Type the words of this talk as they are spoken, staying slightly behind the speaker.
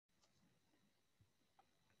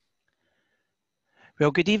Well,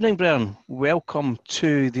 good evening, Brian. Welcome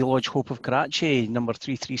to the Lodge Hope of Karachi, number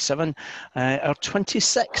 337, our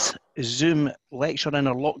 26th Zoom lecture in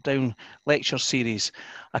our lockdown lecture series.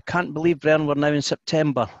 I can't believe, Brian, we're now in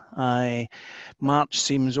September. March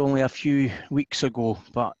seems only a few weeks ago,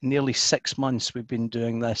 but nearly 6 months we've been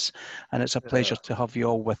doing this, and it's a pleasure to have you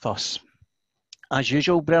all with us. As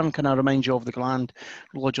usual, Brian, can I remind you of the Grand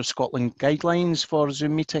Lodge of Scotland guidelines for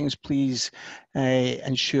Zoom meetings? Please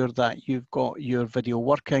ensure that you've got your video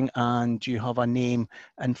working and you have a name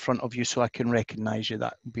in front of you so I can recognise you.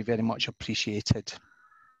 That would be very much appreciated.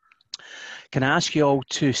 Can I ask you all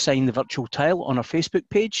to sign the virtual tile on our Facebook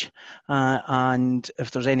page? And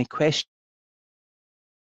if there's any questions,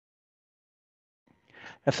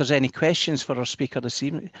 for our speaker this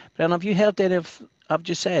evening, Brian, have you heard any of I've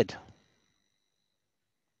just said?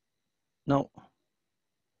 No.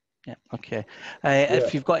 Yeah, okay.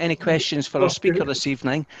 If you've got any questions for our speaker this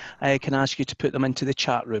evening, I can ask you to put them into the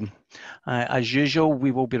chat room. As usual,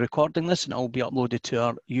 we will be recording this and it will be uploaded to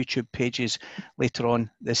our YouTube pages later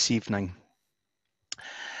on this evening.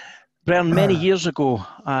 Brian, many years ago,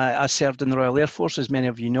 I served in the Royal Air Force, as many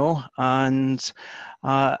of you know, and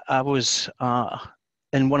I was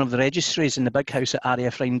in one of the registries in the big house at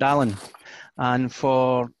RAF Rhindallen. And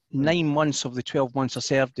for 9 months of the 12 months I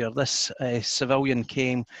served there, this civilian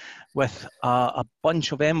came with a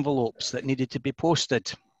bunch of envelopes that needed to be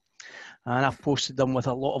posted. And I've posted them with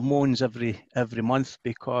a lot of moans every month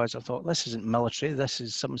because I thought, this isn't military, this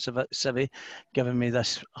is some civvy giving me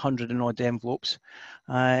this 100 and odd envelopes.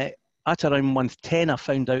 At around month 10, I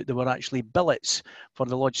found out there were actually billets for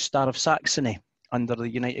the Lodge Star of Saxony under the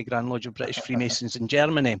United Grand Lodge of British Freemasons in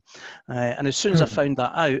Germany. And as soon as I found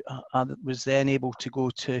that out, I was then able to go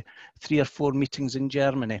to 3 or 4 meetings in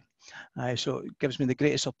Germany. So it gives me the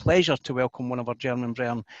greatest of pleasure to welcome one of our German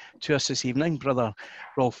brethren to us this evening, Brother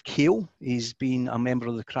Rolf Keil. He's been a member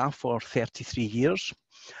of the craft for 33 years.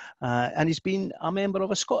 And he's been a member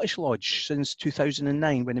of a Scottish lodge since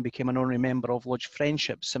 2009 when he became an honorary member of Lodge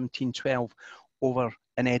Friendship 1712 over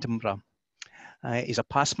in Edinburgh. He's a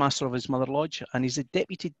past master of his mother lodge and he's the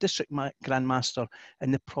Deputy District Grand Master in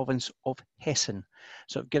the province of Hessen.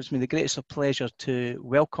 So it gives me the greatest of pleasure to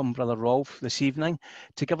welcome Brother Rolf this evening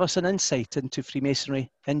to give us an insight into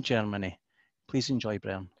Freemasonry in Germany. Please enjoy,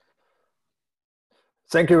 Brian.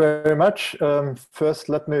 Thank you very much. First,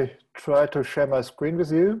 let me try to share my screen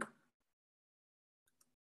with you.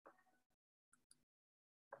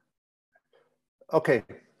 Okay.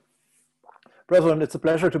 Brethren, it's a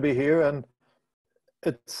pleasure to be here, and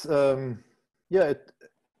it's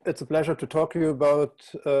it's a pleasure to talk to you about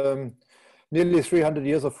nearly 300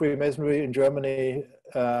 years of Freemasonry in Germany.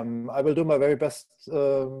 I will do my very best,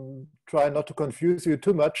 try not to confuse you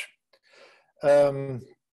too much.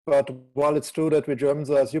 But while it's true that we Germans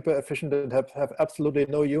are super efficient and have absolutely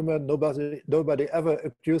no humor, nobody ever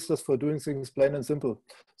accused us for doing things plain and simple.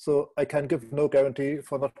 So I can give no guarantee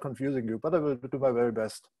for not confusing you, but I will do my very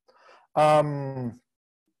best.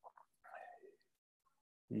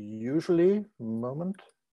 Usually,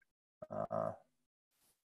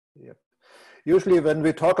 usually when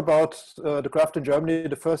we talk about the craft in Germany,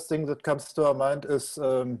 the first thing that comes to our mind is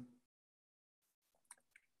the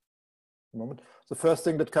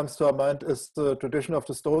tradition of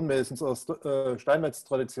the stonemasons or Steinmetz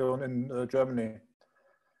tradition in Germany.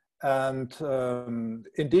 And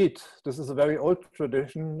indeed, this is a very old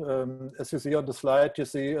tradition. As you see on the slide, you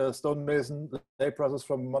see stonemason lay brothers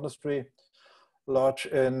from monastery lodge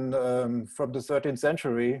in from the 13th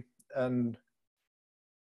century and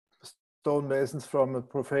stonemasons from a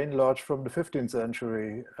profane lodge from the 15th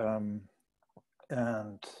century.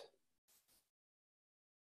 And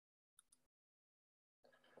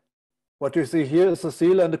what you see here is the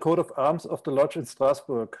seal and the coat of arms of the lodge in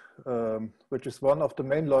Strasbourg, which is one of the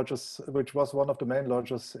main lodges, which was one of the main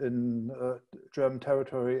lodges in German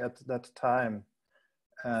territory at that time.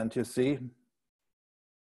 And you see,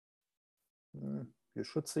 you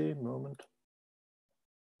should see,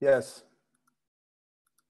 yes.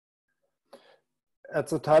 At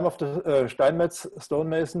the time of the Steinmetz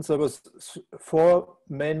stonemasons, there was 4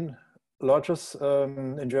 main lodges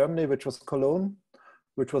in Germany, which was Cologne,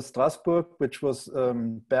 which was Strasbourg, which was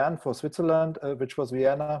Bern for Switzerland, which was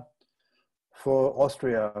Vienna for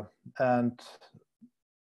Austria. And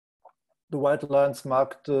the white lines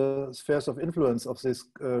mark the spheres of influence of these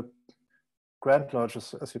grand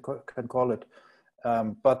lodges, as you can call it.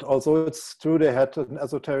 But although it's true they had an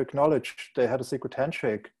esoteric knowledge, they had a secret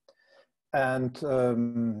handshake. And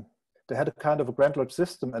they had a kind of a grand lodge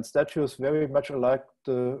system and statues very much alike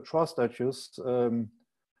the Shore statues.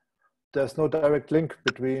 There's no direct link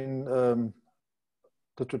between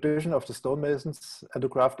the the tradition of the stonemasons and the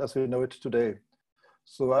craft as we know it today.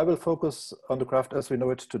 So I will focus on the craft as we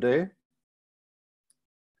know it today.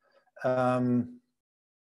 And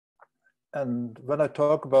when I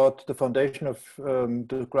talk about the foundation of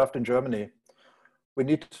the craft in Germany, we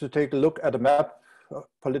need to take a look at a map, a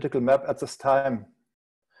political map at this time.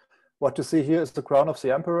 What you see here is the crown of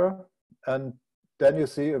the emperor, and then you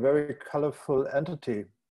see a very colorful entity.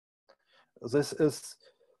 This is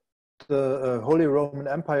the Holy Roman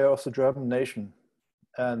Empire of the German nation.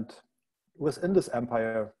 And within this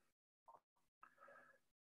empire,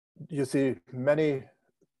 you see many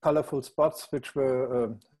colorful spots, which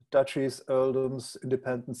were duchies, earldoms,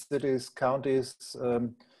 independent cities, counties.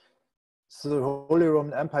 So the Holy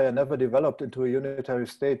Roman Empire never developed into a unitary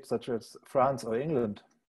state such as France or England,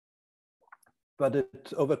 but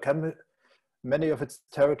it overcame many of its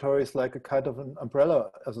territories like a kind of an umbrella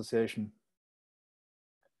association.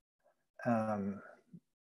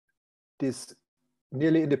 These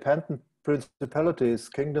nearly independent principalities,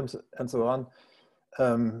 kingdoms, and so on,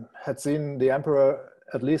 had seen the emperor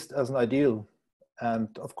at least as an ideal.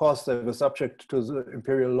 And of course, they were subject to the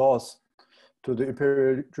imperial laws, to the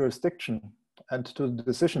imperial jurisdiction, and to the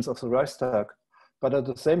decisions of the Reichstag. But at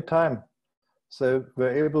the same time, they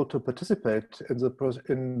were able to participate in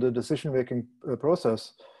the decision-making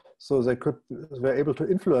process. So they were able to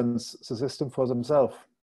influence the system for themselves.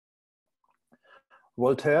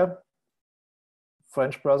 Voltaire,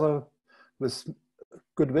 French brother with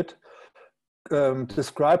good wit,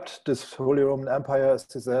 described this Holy Roman Empire as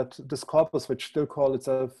he said, this corpus, which still calls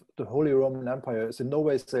itself the Holy Roman Empire, is in no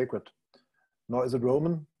way sacred. Nor is it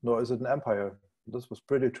Roman, nor is it an empire. This was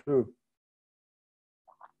pretty true.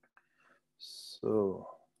 So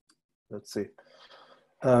let's see.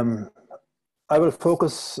 I will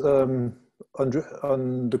focus on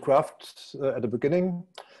the craft at the beginning.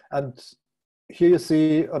 And here you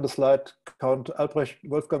see on the slide Count Albrecht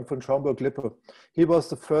Wolfgang von Schaumburg-Lippe. He was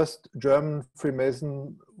the first German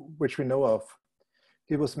Freemason which we know of.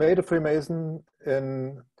 He was made a Freemason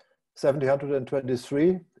in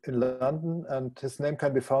 1723 in London, and his name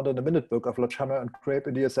can be found in the minute book of Lodge Hammer and Crape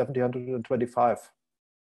in the year 1725.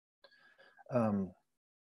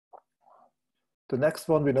 The next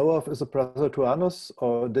one we know of is a Brother Tuanus,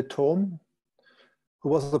 or de Thom, who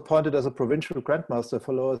was appointed as a provincial grandmaster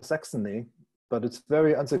for Lower Saxony, but it's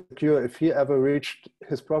very unsecure if he ever reached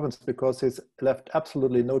his province because he's left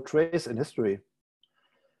absolutely no trace in history.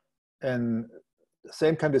 And the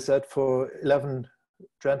same can be said for 11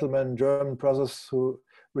 gentlemen, German brothers who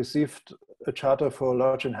received a charter for a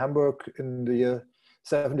lodge in Hamburg in the year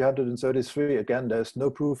 1733. Again, there's no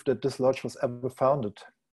proof that this lodge was ever founded.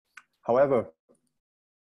 However,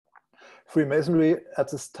 Freemasonry at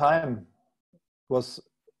this time was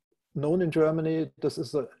known in Germany. This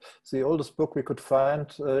is the oldest book we could find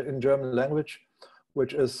in German language,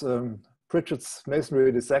 which is Pritchett's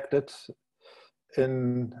Masonry Dissected,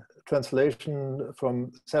 in translation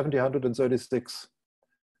from 1736.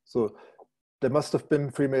 So there must have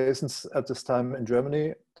been Freemasons at this time in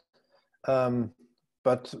Germany,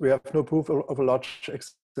 but we have no proof of a lodge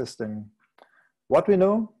existing. What we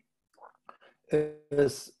know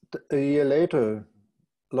is a year later,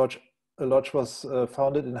 a lodge was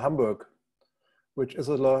founded in Hamburg, which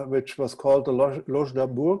was called the Loge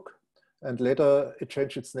d'Hamburg, and later it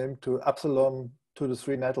changed its name to Absalom to the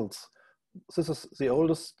Three Nettles. This is the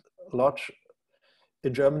oldest lodge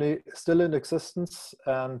in Germany still in existence,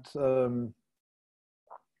 and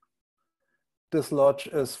this lodge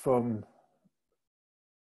is from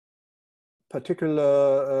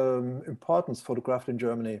particular importance for the craft in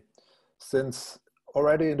Germany, since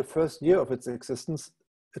already in the first year of its existence,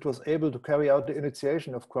 it was able to carry out the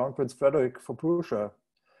initiation of Crown Prince Frederick for Prussia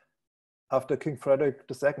after King Frederick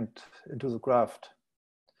II into the craft.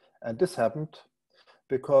 And this happened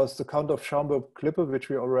because the Count of Schaumburg-Lippe, which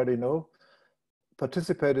we already know,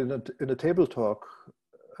 participated in a table talk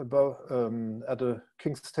about, at the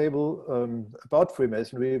King's table about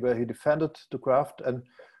Freemasonry, where he defended the craft and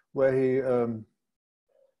where he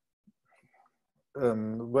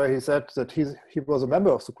said that he was a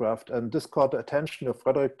member of the craft, and this caught the attention of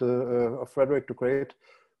Frederick the Great,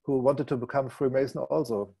 who wanted to become a Freemason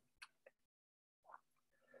also.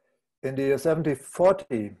 In the year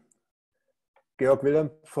 1740, Georg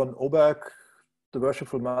Wilhelm von Oberg, the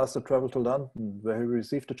worshipful master, traveled to London, where he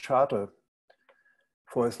received a charter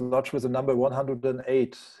for his lodge with the number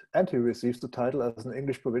 108, and he received the title as an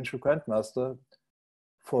English provincial grandmaster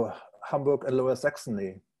for Hamburg and Lower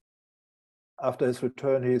Saxony. After his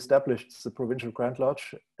return, he established the Provincial Grand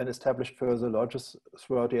Lodge and established further lodges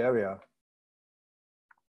throughout the area.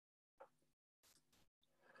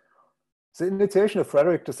 The initiation of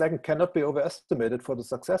Frederick II cannot be overestimated for the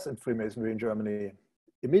success in Freemasonry in Germany.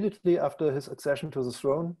 Immediately after his accession to the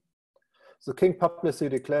throne, the king publicly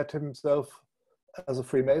declared himself as a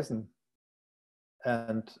Freemason,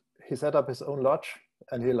 and he set up his own lodge,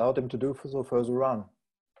 and he allowed him to do so further on.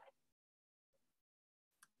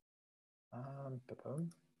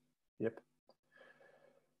 Yep.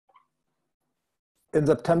 In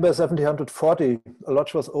September 1740, a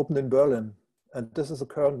lodge was opened in Berlin, and this is the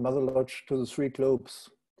current mother lodge to the Three Globes.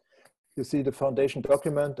 You see the foundation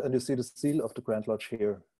document and you see the seal of the Grand Lodge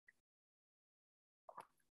here.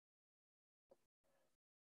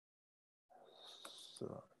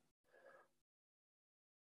 So,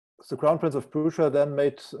 the Crown Prince of Prussia then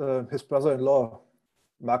made his brother-in-law,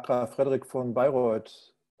 Markgraf Frederick von Bayreuth,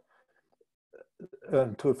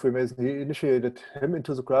 to a Freemason. He initiated him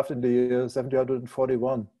into the craft in the year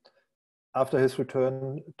 1741. After his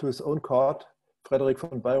return to his own court, Frederick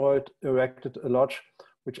von Bayreuth erected a lodge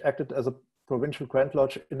which acted as a provincial Grand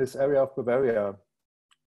Lodge in this area of Bavaria,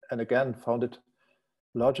 and again founded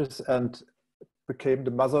lodges and became the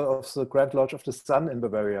mother of the Grand Lodge of the Sun in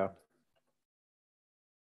Bavaria.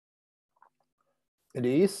 In the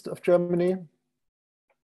east of Germany,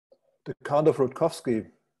 the Count of Rutkowski,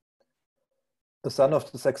 the son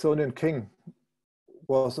of the Saxonian king,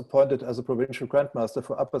 was appointed as a provincial grandmaster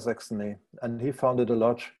for Upper Saxony, and he founded a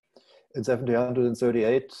lodge in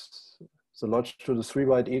 1738, the lodge to the Three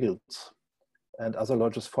White Eagles, and other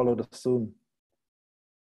lodges followed soon.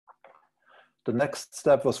 The next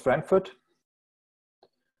step was Frankfurt,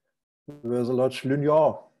 where the lodge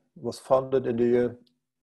L'Union was founded in the year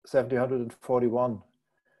 1741.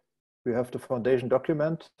 We have the foundation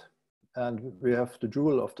document, and we have the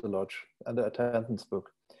jewel of the lodge and the attendance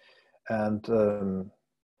book. And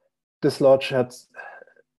this lodge had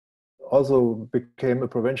also became a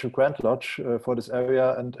provincial Grand Lodge for this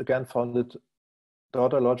area, and again founded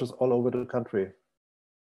daughter lodges all over the country.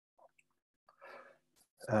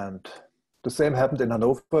 And the same happened in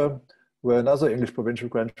Hanover, where another English provincial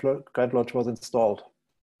Grand Lodge was installed.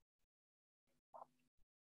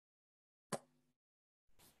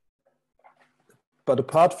 But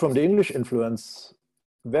apart from the English influence,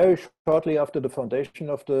 very shortly after the foundation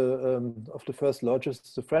of the first lodges,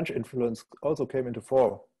 the French influence also came into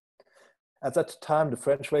fore. At that time, the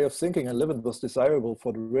French way of thinking and living was desirable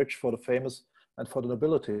for the rich, for the famous, and for the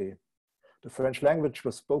nobility. The French language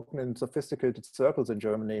was spoken in sophisticated circles in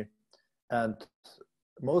Germany, and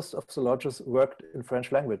most of the lodges worked in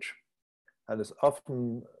French language. And it's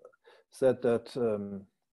often said that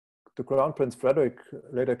the Crown Prince Frederick,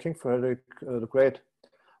 later King Frederick the Great,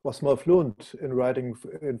 was more fluent in writing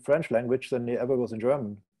in French language than he ever was in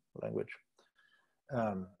German language.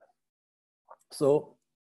 So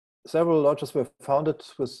several lodges were founded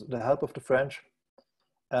with the help of the French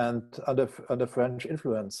and under French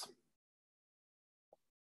influence.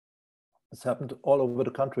 This happened all over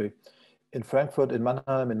the country, in Frankfurt, in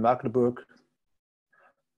Mannheim, in Magdeburg.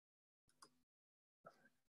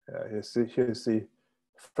 Here you see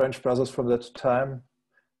French brothers from that time.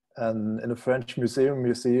 And in a French museum,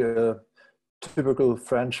 you see a typical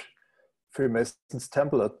French Freemasons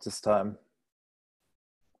temple at this time.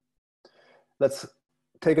 Let's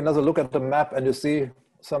take another look at the map, and you see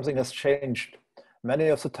something has changed. Many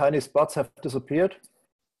of the tiny spots have disappeared.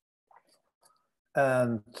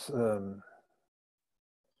 And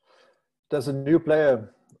there's a new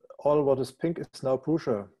player. All what is pink is now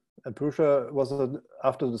Prussia. And Prussia was,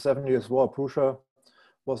 after the 7 Years' War, Prussia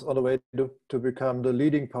was on the way to become the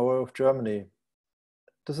leading power of Germany.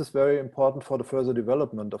 This is very important for the further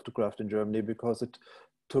development of the craft in Germany, because it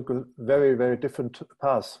took a very, very different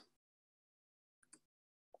path.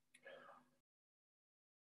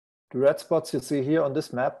 The red spots you see here on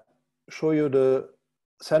this map show you the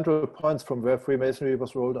central points from where Freemasonry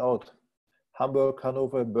was rolled out: Hamburg,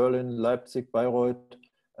 Hanover, Berlin, Leipzig, Bayreuth,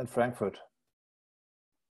 and Frankfurt.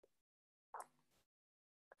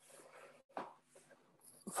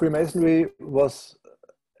 Freemasonry was,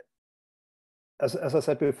 as I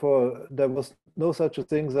said before, there was no such a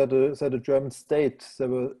thing as a German state. There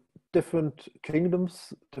were different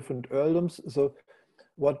kingdoms, different earldoms. So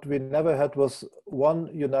what we never had was one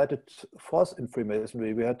united force in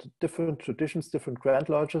Freemasonry. We had different traditions, different Grand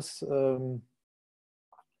Lodges,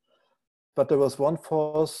 but there was one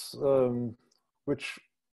force which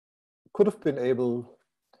could have been able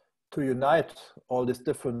to unite all these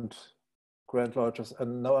different Grand Lodges.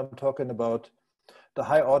 And now I'm talking about the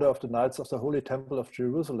High Order of the Knights of the Holy Temple of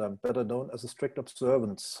Jerusalem, better known as the Strict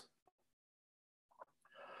Observants.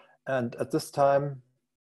 And at this time,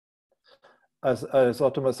 I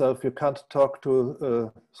thought to myself, you can't talk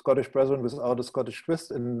to Scottish brethren without a Scottish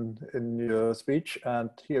twist in your speech,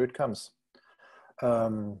 and here it comes.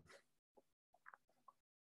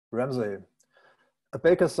 Ramsay, a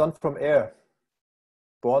baker's son from Ayr,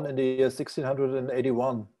 born in the year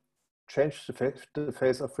 1681, changed the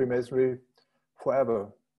face of Freemasonry forever.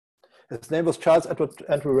 His name was Charles Edward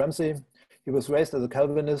Andrew Ramsay. He was raised as a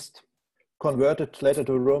Calvinist, converted later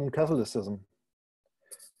to Roman Catholicism.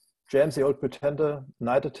 James, the Old Pretender,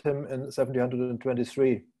 knighted him in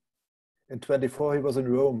 1723. In 24, he was in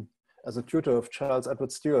Rome as a tutor of Charles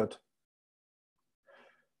Edward Stuart.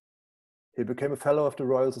 He became a Fellow of the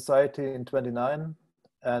Royal Society in 29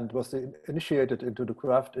 and was initiated into the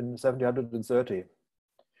craft in 1730.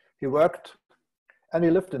 He worked and he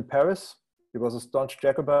lived in Paris. He was a staunch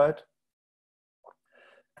Jacobite.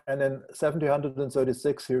 And in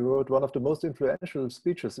 1736, he wrote one of the most influential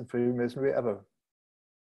speeches in Freemasonry ever.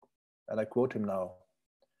 And I quote him now.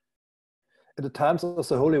 In the times of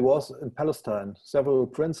the holy wars in Palestine, several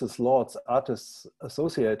princes, lords, artists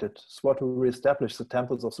associated swore to re-establish the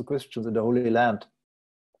temples of the Christians in the Holy Land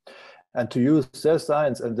and to use their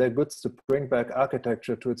science and their goods to bring back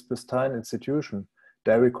architecture to its pristine institution.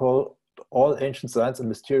 They recall all ancient signs and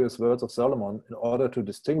mysterious words of Solomon in order to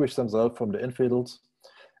distinguish themselves from the infidels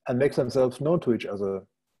and make themselves known to each other.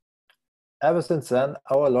 Ever since then,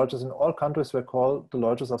 our lodges in all countries were called the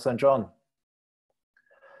Lodges of St. John.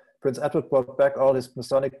 Prince Edward brought back all his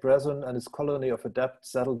Masonic brethren and his colony of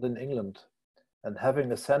adepts settled in England. And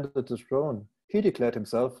having ascended the throne, he declared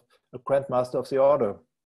himself a Grand Master of the Order.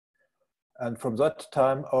 And from that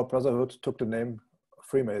time, our brotherhood took the name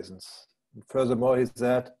Freemasons. And furthermore, he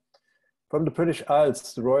said, from the British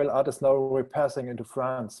Isles, the royal art is now repassing into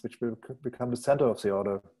France, which will become the center of the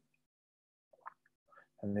order.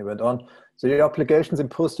 And he went on, so your obligations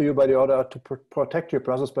imposed to you by the order are to protect your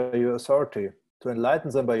brothers by your authority, to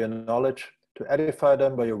enlighten them by your knowledge, to edify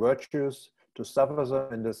them by your virtues, to suffer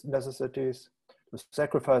them in their necessities, to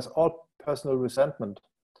sacrifice all personal resentment,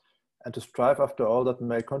 and to strive after all that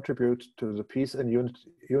may contribute to the peace and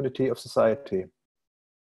unity of society.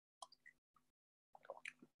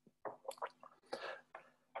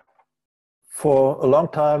 For a long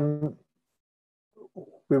time,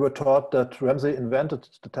 we were taught that Ramsay invented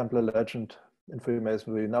the Templar legend in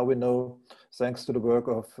Freemasonry. Now we know, thanks to the work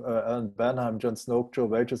of Alan Bernheim, John Snoke, Joe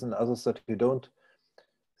Wages, and others, that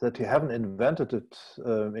he haven't invented it.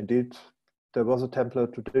 Indeed, there was a Templar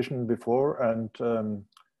tradition before,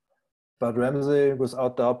 but Ramsay,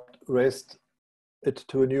 without doubt, raised it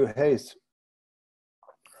to a new height.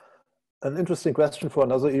 An interesting question for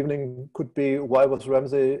another evening could be, why was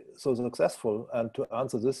Ramsay so successful? And to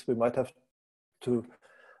answer this, we might have to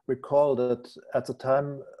recall that at the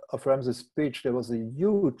time of Ramsay's speech, there was a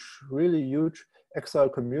huge, really huge exile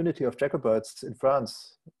community of Jacobites in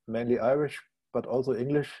France, mainly Irish, but also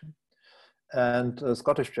English and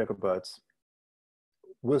Scottish Jacobites,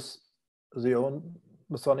 with their own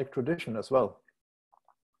Masonic tradition as well.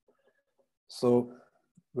 So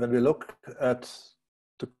when we look at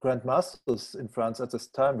the Grand Masters in France at this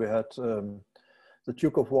time, we had the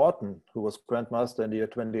Duke of Wharton, who was Grand Master in the year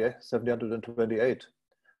 1728.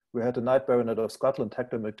 We had the Knight Baronet of Scotland,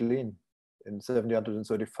 Hector MacLean, in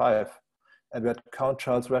 1735. And we had Count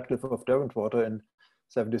Charles Radcliffe of Derwentwater in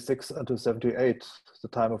 76 until 78, the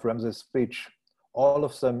time of Ramsay's speech. All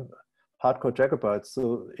of them hardcore Jacobites.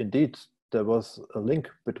 So indeed, there was a link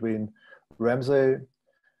between Ramsay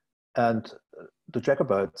and the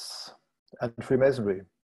Jacobites and Freemasonry.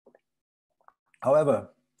 However,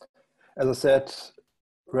 as I said,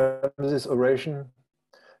 Ramsay's oration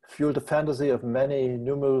fueled the fantasy of many.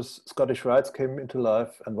 Numerous Scottish rites came into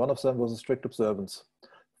life, and one of them was a strict observance,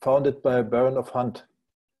 founded by a Baron of Hunt,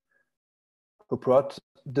 who brought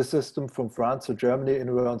this system from France to Germany in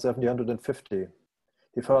around 1750.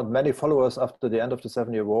 He found many followers after the end of the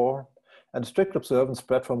 7-Year War, and strict observance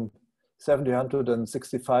spread from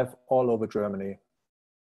 1765 all over Germany.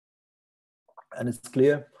 And it's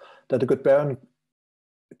clear that the good Baron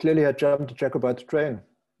clearly had jumped the Jacobite train.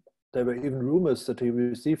 There were even rumors that he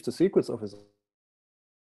received the secrets of his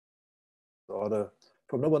order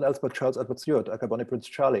from no one else but Charles Edward Stuart, aka Bonnie Prince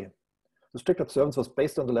Charlie. The strict observance was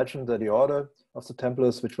based on the legend that the Order of the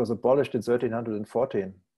Templars, which was abolished in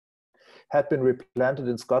 1314, had been replanted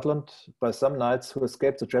in Scotland by some knights who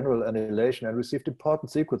escaped the general annihilation and received important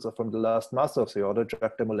secrets from the last master of the order,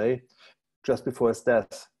 Jacques de Molay, just before his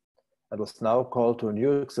death, and was now called to a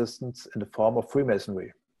new existence in the form of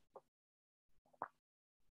Freemasonry.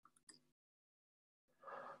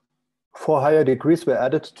 4 higher degrees were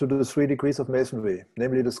added to the 3 degrees of Masonry,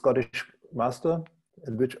 namely the Scottish Master,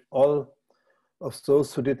 in which all of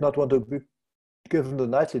those who did not want to given the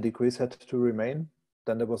knightly decrees had to remain.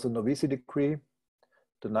 Then there was the novice decree,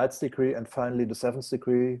 the knight's decree, and finally the 7th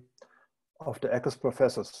decree of the Eckes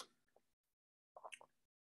professors.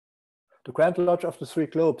 The Grand Lodge of the Three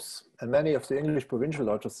Globes and many of the English provincial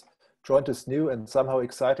lodges joined this new and somehow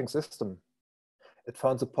exciting system. It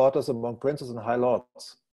found supporters among princes and high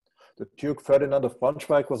lords. The Duke Ferdinand of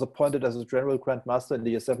Braunschweig was appointed as a general Grand Master in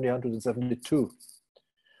the year 1772.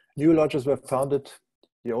 New lodges were founded,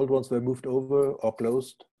 the old ones were moved over or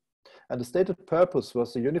closed, and the stated purpose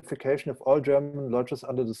was the unification of all German lodges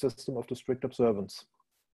under the system of the strict observance.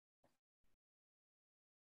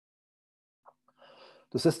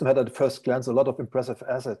 The system had at first glance a lot of impressive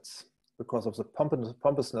assets because of the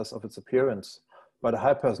pompousness of its appearance, by the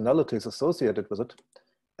high personalities associated with it,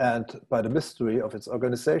 and by the mystery of its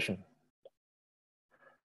organization.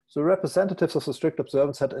 The representatives of the strict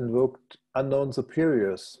observance had invoked unknown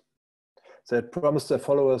superiors. They had promised their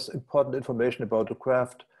followers important information about the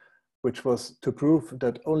craft, which was to prove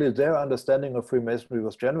that only their understanding of Freemasonry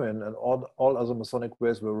was genuine and all other Masonic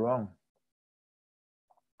ways were wrong.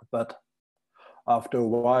 But after a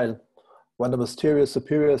while, when the mysterious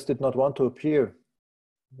superiors did not want to appear,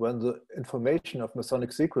 when the information of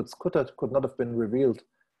Masonic secrets could not have been revealed,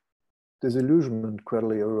 disillusionment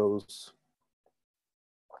gradually arose.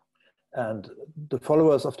 And the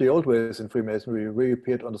followers of the old ways in Freemasonry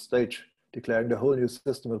reappeared on the stage, declaring the whole new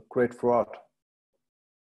system a great fraud.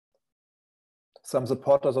 Some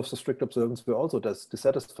supporters of the strict observance were also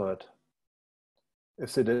dissatisfied.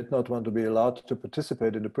 If they did not want to be allowed to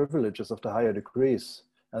participate in the privileges of the higher degrees,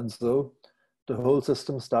 and so the whole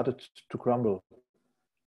system started to crumble.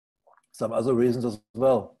 Some other reasons as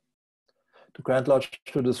well. The Grand Lodge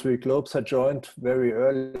to the Three Globes had joined very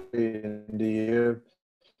early in the year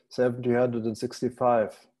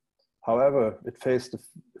 1765. However, it faced a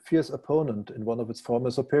fierce opponent in one of its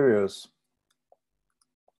former superiors.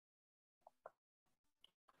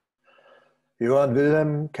 Johann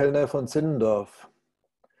Wilhelm Kellner von Zinnendorf.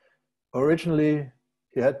 Originally,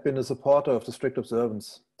 he had been a supporter of the strict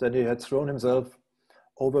observance. Then he had thrown himself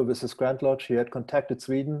over with his Grand Lodge. He had contacted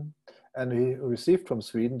Sweden, and he received from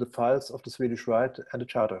Sweden the files of the Swedish Rite and the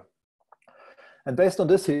Charter. And based on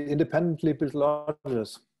this, he independently built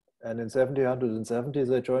lodges. And in 1770,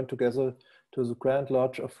 they joined together to the Grand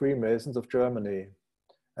Lodge of Freemasons of Germany.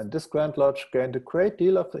 And this Grand Lodge gained a great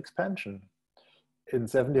deal of expansion. In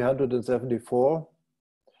 1774,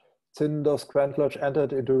 Zinnendorf's Grand Lodge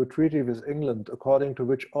entered into a treaty with England, according to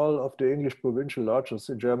which all of the English provincial lodges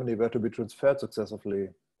in Germany were to be transferred successively.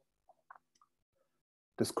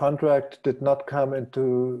 This contract did not come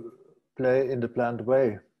into play in the planned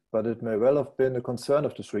way, but it may well have been a concern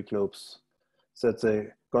of the Three Globes, that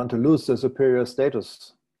they going to lose their superior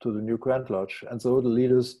status to the new Grand Lodge, and so the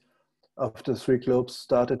leaders of the Three Globes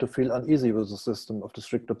started to feel uneasy with the system of the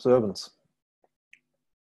strict observance.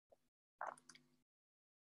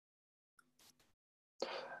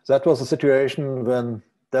 That was a situation when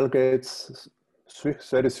delegates,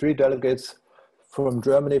 33 delegates from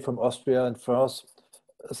Germany, from Austria and France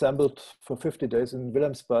assembled for 50 days in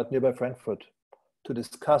Wilhelmsbad nearby Frankfurt to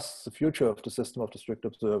discuss the future of the system of the strict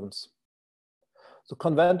observance. The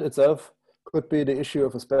convent itself could be the issue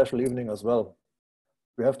of a special evening as well.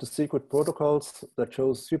 We have the secret protocols that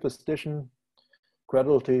show superstition,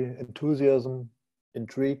 credulity, enthusiasm,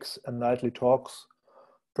 intrigues and nightly talks,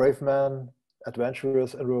 brave men,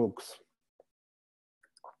 adventurers and rogues.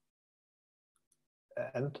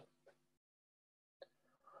 And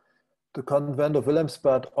the convent of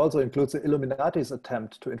Wilhelmsbad also includes the Illuminati's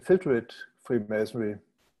attempt to infiltrate Freemasonry,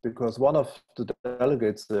 because one of the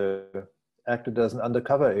delegates acted as an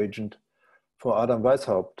undercover agent for Adam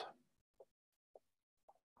Weishaupt.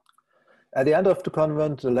 At the end of the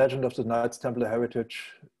convent, the legend of the Knights Templar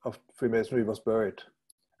heritage of Freemasonry was buried,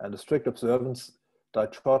 and the strict observance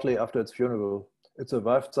died shortly after its funeral. It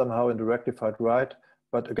survived somehow in the rectified rite,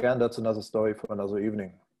 but again, that's another story for another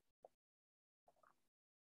evening.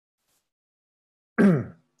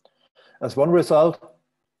 As one result,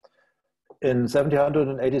 in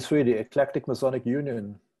 1783, the Eclectic Masonic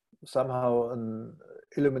Union, somehow an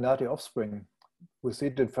Illuminati offspring, with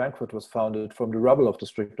seat in Frankfurt, was founded from the rubble of the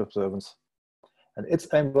strict observance. And its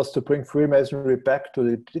aim was to bring Freemasonry back to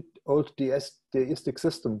the old deistic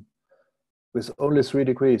system with only 3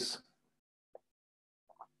 degrees.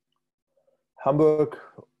 Hamburg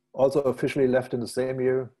also officially left in the same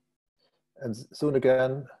year, and soon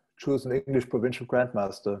again chose an English provincial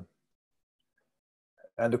grandmaster.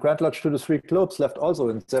 And the Grand Lodge to the Three Globes left also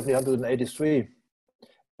in 1783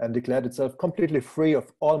 and declared itself completely free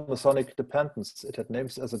of all Masonic dependence. It had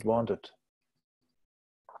names as it wanted.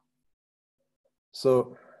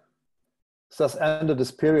 So Thus ended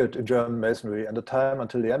this period in German Masonry, and the time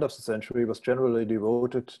until the end of the century was generally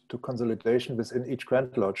devoted to consolidation within each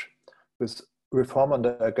Grand Lodge, with reform on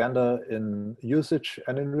the agenda in usage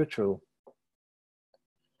and in ritual.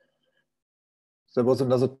 There was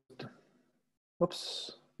another,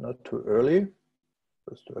 oops, not too early.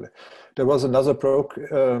 There was another broke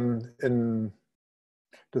in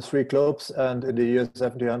the Three Globes, and in the year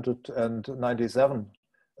 1797,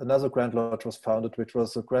 another Grand Lodge was founded, which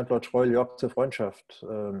was the Grand Lodge Royal York zur Freundschaft,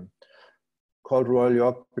 called Royal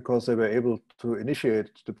York because they were able to initiate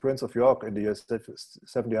the Prince of York in the year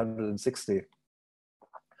 1760.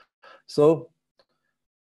 So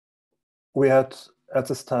we had at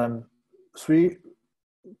this time 3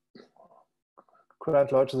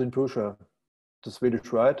 Grand Lodges in Prussia: the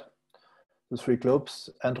Swedish Rite, the Three Globes,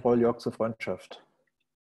 and Royal York zur Freundschaft.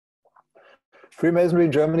 Freemasonry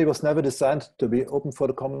in Germany was never designed to be open for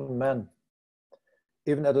the common man.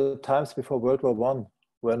 Even at the times before World War I,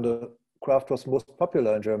 when the craft was most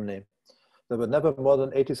popular in Germany, there were never more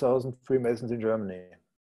than 80,000 Freemasons in Germany.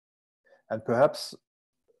 And perhaps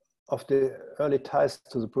of the early ties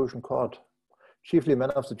to the Prussian court, chiefly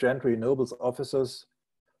men of the gentry, nobles, officers,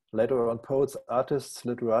 later on poets, artists,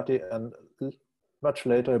 literati, and much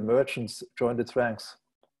later merchants joined its ranks.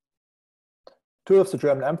 2 of the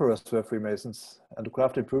German emperors were Freemasons, and the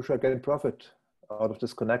craft in Prussia gained profit out of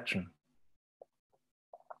this connection.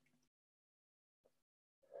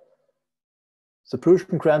 The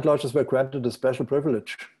Prussian Grand Lodges were granted a special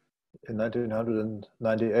privilege in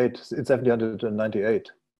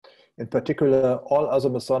 1798. In particular, all other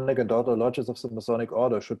Masonic and other lodges of the Masonic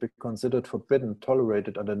order should be considered forbidden,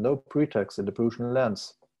 tolerated under no pretext in the Prussian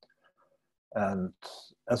lands. And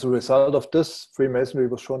as a result of this, Freemasonry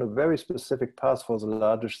was shown a very specific path for the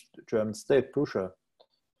largest German state, Prussia,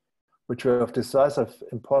 which were of decisive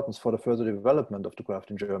importance for the further development of the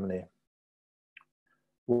craft in Germany.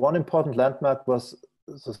 One important landmark was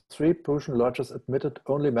the 3 Prussian lodges admitted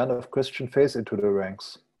only men of Christian faith into their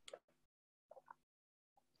ranks.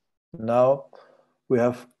 Now we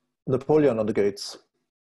have Napoleon on the gates.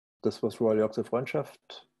 This was Royal York zur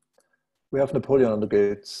Freundschaft. We have Napoleon on the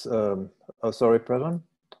gates. Sorry, Brethren.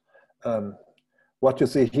 What you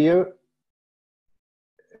see here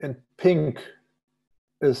in pink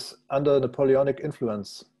is under Napoleonic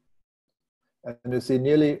influence. And you see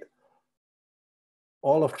nearly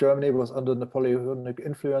all of Germany was under Napoleonic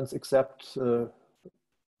influence except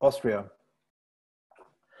Austria.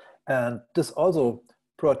 And this also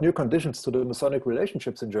brought new conditions to the Masonic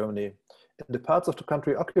relationships in Germany. In the parts of the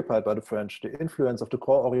country occupied by the French, the influence of the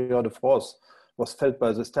Grand Orient de France was felt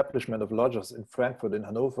by the establishment of lodges in Frankfurt, in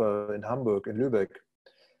Hanover, in Hamburg, in Lübeck.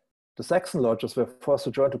 The Saxon lodges were forced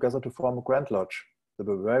to join together to form a Grand Lodge. The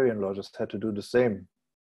Bavarian lodges had to do the same.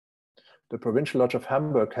 The Provincial Lodge of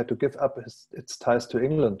Hamburg had to give up its ties to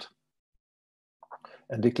England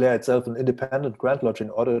and declare itself an independent Grand Lodge in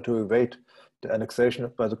order to evade the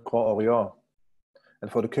annexation by the Grand Orient.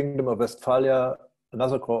 And for the Kingdom of Westphalia,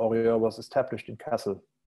 another Grand Orient was established in Kassel.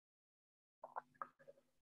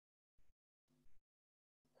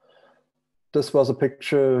 This was a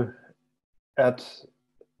picture at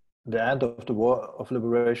the end of the War of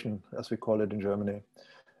Liberation, as we call it in Germany.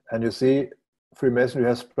 And you see Freemasonry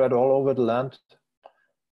has spread all over the land,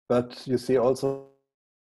 but you see also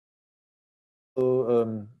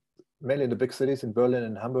mainly in the big cities, in Berlin,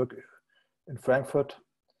 in Hamburg, in Frankfurt.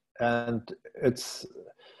 And it's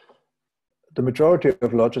the majority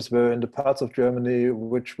of lodges were in the parts of Germany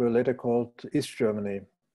which were later called East Germany.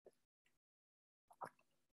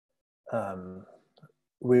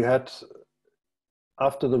 We had,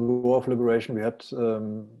 after the War of Liberation, we had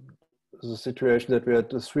the situation that we had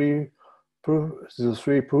the three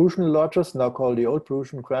Prussian lodges, now called the Old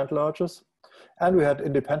Prussian Grand Lodges, and we had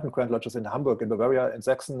independent Grand Lodges in Hamburg, in Bavaria, in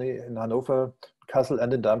Saxony, in Hanover, Kassel,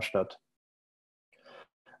 and in Darmstadt.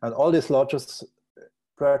 And all these lodges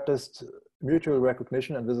practiced mutual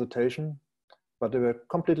recognition and visitation, but they were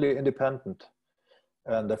completely independent.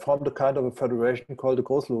 And they formed a kind of a federation called the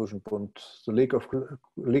Großlogenbund, the League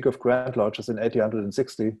of Grand Lodges in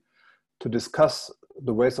 1860, to discuss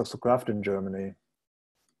the ways of the craft in Germany.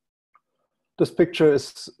 This picture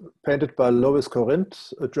is painted by Louis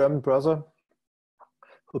Corinth, a German brother,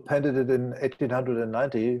 who painted it in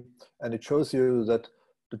 1890, and it shows you that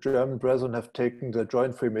the German brethren have taken the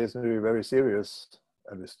joint Freemasonry very serious,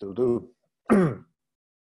 and we still do.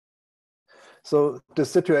 So the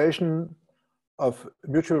situation of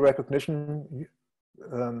mutual recognition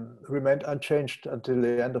remained unchanged until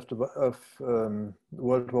the end of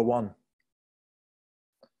World War I.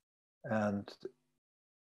 And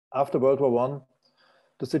after World War I,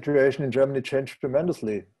 the situation in Germany changed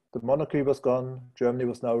tremendously. The monarchy was gone. Germany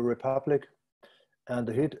was now a republic, and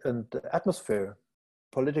the heat and the atmosphere,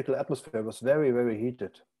 political atmosphere, was very, very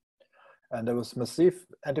heated. And there was massive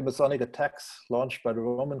anti-Masonic attacks launched by the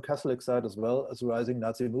Roman Catholic side as well as the rising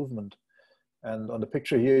Nazi movement. And on the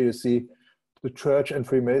picture here, you see the church and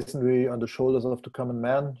Freemasonry on the shoulders of the common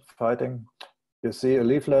man fighting. You see a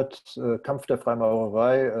leaflet, Kampf der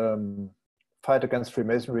Freimaurerei, fight against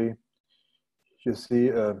Freemasonry. You see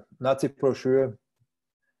a Nazi brochure,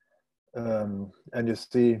 and you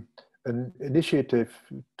see an initiative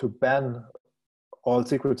to ban all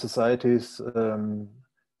secret societies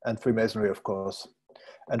and Freemasonry, of course.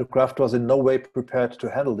 And the craft was in no way prepared to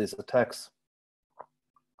handle these attacks.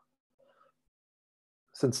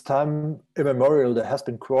 Since time immemorial, there has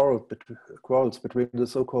been quarrels between the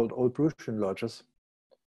so-called Old Prussian lodges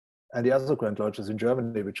and the other Grand Lodges in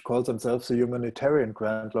Germany, which call themselves the humanitarian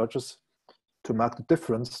Grand Lodges, to mark the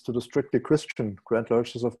difference to the strictly Christian Grand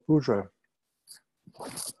Lodges of Bourgeois.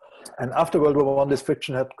 And after World War I, this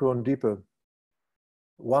friction had grown deeper.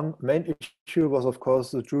 One main issue was, of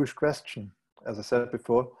course, the Jewish question. As I said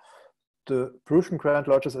before, the Prussian Grand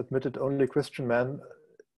Lodges admitted only Christian men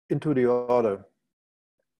into the order,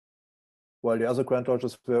 while the other Grand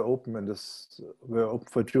Lodges were open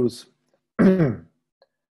for Jews. And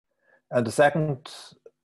the second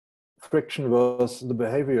friction was the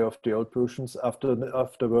behavior of the Old Prussians after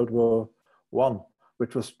World War I,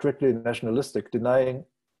 which was strictly nationalistic, denying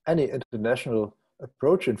any international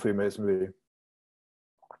approach in Freemasonry.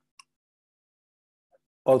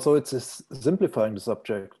 Also, it's simplifying the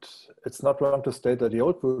subject. It's not wrong to state that the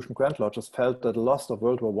Old Prussian Grand Lodges felt that the loss of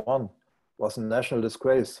World War I was a national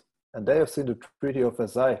disgrace, and they have seen the Treaty of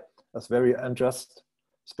Versailles as very unjust,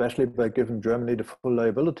 especially by giving Germany the full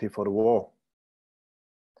liability for the war.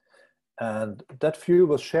 And that view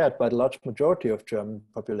was shared by the large majority of German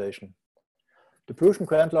population. The Prussian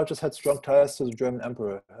Grand Lodges had strong ties to the German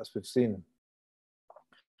Emperor, as we've seen.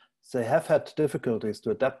 They have had difficulties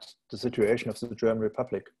to adapt the situation of the German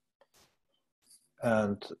Republic.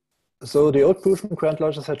 And so the Old Prussian Grand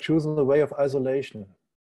Lodges had chosen a way of isolation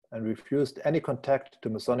and refused any contact to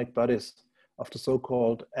Masonic bodies of the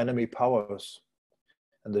so-called enemy powers.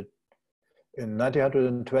 And in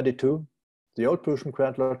 1922, the Old Prussian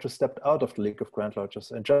Grand Lodges stepped out of the League of Grand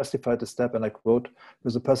Lodges and justified the step, and I quote,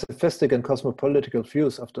 with the pacifistic and cosmopolitical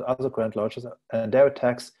views of the other Grand Lodges and their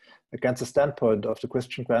attacks against the standpoint of the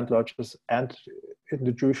Christian Grand Lodges and in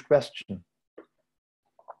the Jewish question.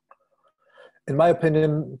 In my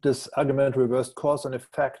opinion, this argument reversed cause and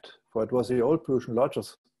effect, for it was the Old Prussian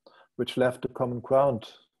lodges which left the common ground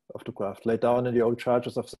of the craft, laid down in the old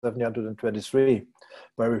charters of 1723,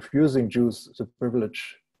 by refusing Jews the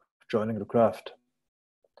privilege of joining the craft.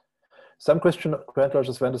 Some Christian Grand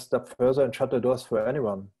Lodges went a step further and shut their doors for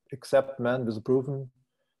anyone, except men with a proven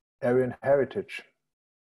Aryan heritage.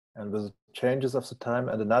 And with the changes of the time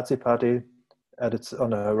and the Nazi Party on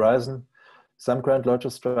the horizon, some Grand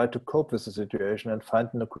Lodges tried to cope with the situation and find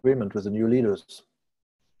an agreement with the new leaders.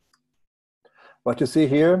 What you see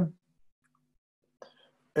here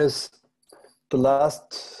is the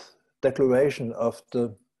last declaration of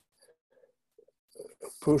the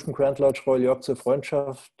Prussian Grand Lodge Royal York zur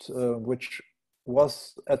Freundschaft, which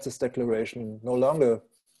was at this declaration no longer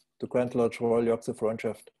the Grand Lodge Royal York zur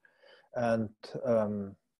Freundschaft. And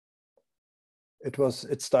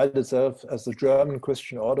it styled itself as the German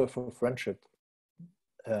Christian Order for Friendship.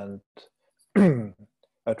 And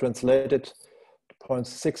I translated points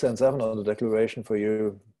 6 and 7 on the declaration for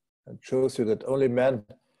you. It shows you that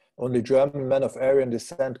only German men of Aryan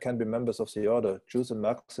descent can be members of the order. Jews and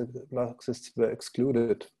Marxists were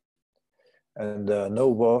excluded. And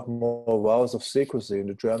no more vows of secrecy in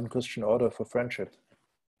the German Christian Order for Friendship.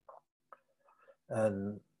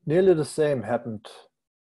 And nearly the same happened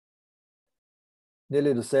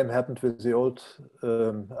with the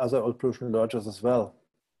other Old Prussian lodges as well.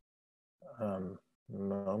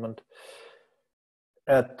 Moment.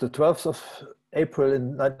 At the 12th of April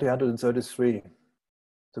in 1933,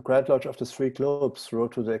 the Grand Lodge of the Three Globes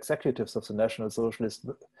wrote to the executives of the National Socialist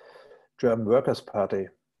German Workers' Party,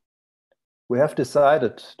 "We have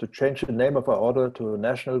decided to change the name of our order to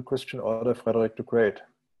National Christian Order Frederick the Great.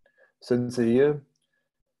 Since a year,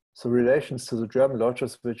 the relations to the German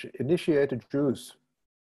lodges which initiated Jews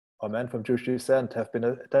or men from Jewish descent have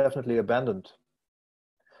been definitely abandoned.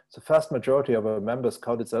 The vast majority of our members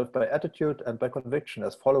count itself by attitude and by conviction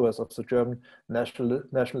as followers of the German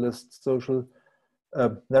National Socialist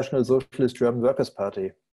German Workers'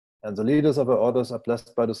 Party, and the leaders of our orders are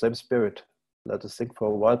blessed by the same spirit. Let us think for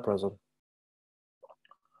a while, brethren."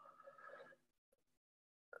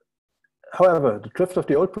 However, the drift of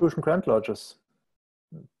the Old Prussian Grand Lodges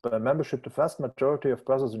by membership, the vast majority of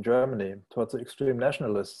brothers in Germany, towards the extreme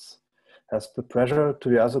nationalists, has put pressure to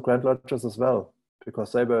the other Grand Lodges as well,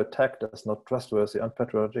 because they were attacked as not trustworthy,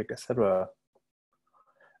 unpatriotic, etc.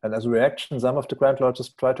 And as a reaction, some of the Grand Lodges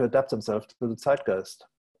try to adapt themselves to the zeitgeist.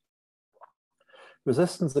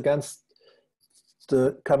 Resistance against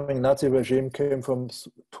the coming Nazi regime came from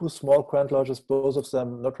two small Grand Lodges, both of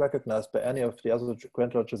them not recognized by any of the other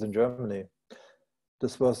Grand Lodges in Germany.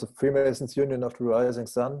 This was the Freemasons Union of the Rising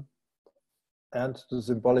Sun and the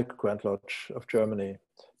Symbolic Grand Lodge of Germany,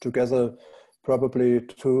 together probably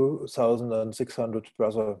 2,600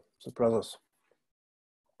 brothers.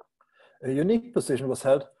 A unique position was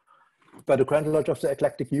held by the Grand Lodge of the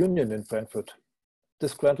Eclectic Union in Frankfurt.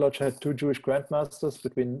 This Grand Lodge had two Jewish Grandmasters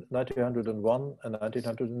between 1901 and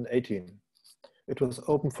 1918. It was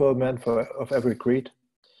open for men of every creed,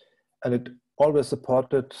 and it always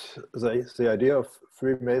supported the idea of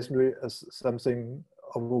Freemasonry as something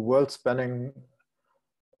of a world-spanning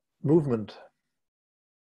movement.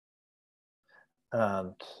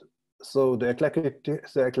 And so the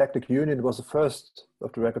Eclectic Union was the first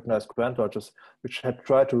of the recognized Grand Lodges, which had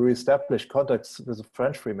tried to re-establish contacts with the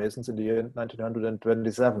French Freemasons in the year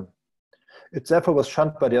 1927. It therefore was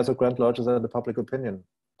shunned by the other Grand Lodges and the public opinion.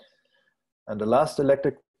 And the last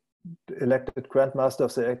elected Grand Master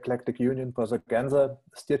of the Eclectic Union, Brother Ganser,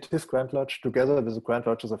 steered his Grand Lodge together with the Grand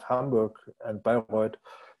Lodges of Hamburg and Bayreuth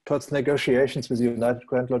towards negotiations with the United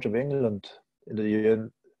Grand Lodge of England in the year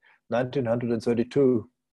 1932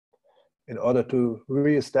 in order to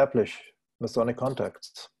re-establish Masonic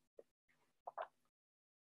contacts.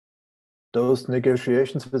 Those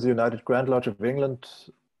negotiations with the United Grand Lodge of England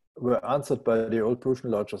were answered by the old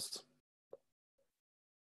Prussian lodges.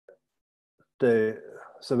 They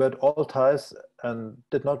severed all ties and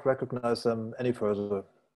did not recognize them any further.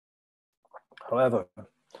 However,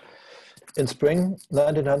 in spring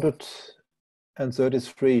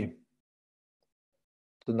 1933,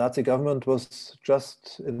 the Nazi government was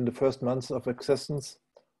just in the first months of existence.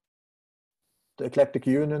 The Eclectic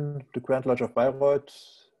Union, the Grand Lodge of Bayreuth,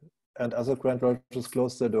 and other Grand Lodges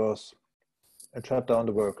closed their doors and shut down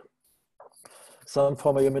the work. Some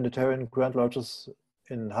former humanitarian Grand Lodges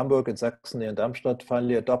in Hamburg, in Saxony, and Darmstadt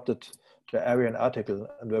finally adopted the Aryan article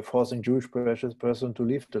and were forcing Jewish persons to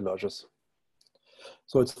leave the lodges.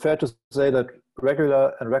 So it's fair to say that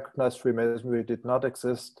regular and recognized Freemasonry did not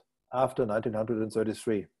exist after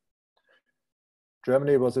 1933.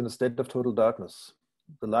 Germany was in a state of total darkness.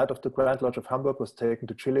 The light of the Grand Lodge of Hamburg was taken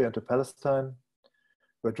to Chile and to Palestine,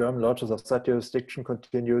 where German lodges of that jurisdiction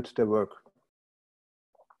continued their work.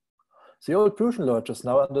 The old Prussian lodges,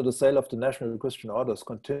 now under the sail of the National Christian Orders,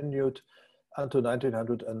 continued until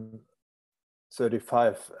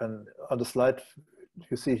 1935. And on the slide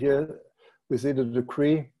you see here, we see the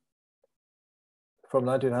decree from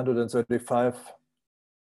 1935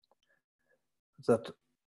 that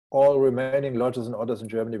all remaining lodges and orders in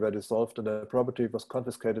Germany were dissolved and their property was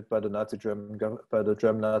confiscated by the German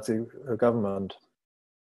Nazi government.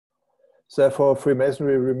 Therefore,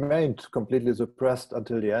 Freemasonry remained completely suppressed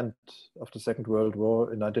until the end of the Second World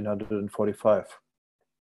War in 1945.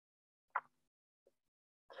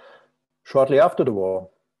 Shortly after the war,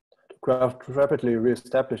 the craft rapidly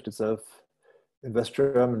re-established itself in West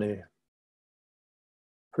Germany.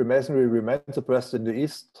 Freemasonry remained suppressed in the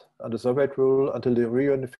East under Soviet rule until the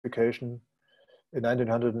reunification in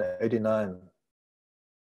 1989.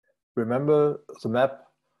 Remember, the map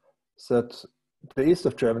said the east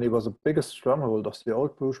of Germany was the biggest stronghold of the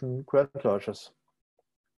old Prussian Grand Lodges,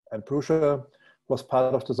 and Prussia was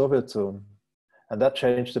part of the Soviet zone, and that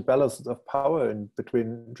changed the balance of power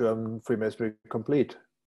between German Freemasonry complete,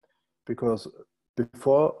 because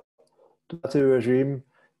before the Nazi regime,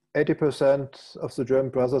 80% of the German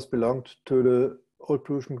brothers belonged to the old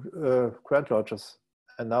Prussian Grand Lodges,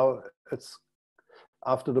 and now it's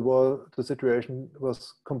after the war, the situation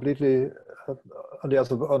was completely on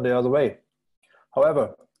the other way.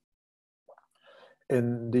 However,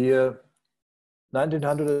 in the year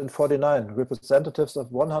 1949, representatives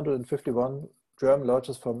of 151 German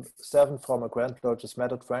lodges from 7 former Grand Lodges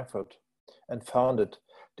met at Frankfurt and founded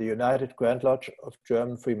the United Grand Lodge of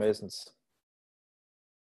German Freemasons.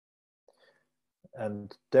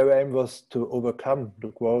 And their aim was to overcome the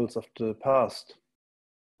quarrels of the past.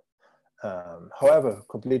 However,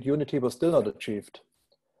 complete unity was still not achieved.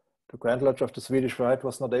 The Grand Lodge of the Swedish Rite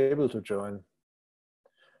was not able to join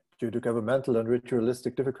due to governmental and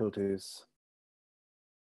ritualistic difficulties.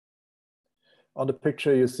 On the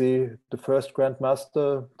picture, you see the first Grand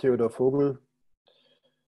Master, Theodor Vogel,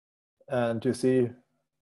 and you see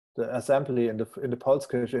the assembly in the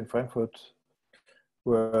Paulskirche in Frankfurt,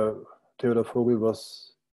 where Theodor Vogel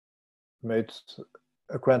was made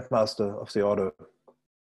a Grand Master of the order.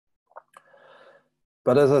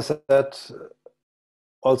 But as I said,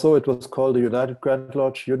 although it was called the United Grand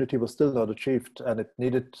Lodge, unity was still not achieved, and it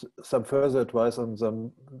needed some further advice on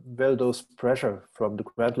some well-dosed pressure from the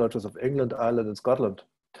Grand Lodges of England, Ireland, and Scotland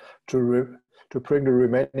to bring the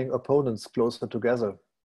remaining opponents closer together.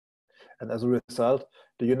 And as a result,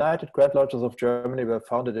 the United Grand Lodges of Germany were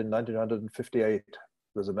founded in 1958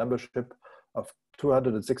 with a membership of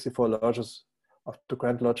 264 lodges of the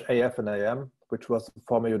Grand Lodge AF and AM, which was the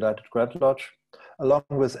former United Grand Lodge, along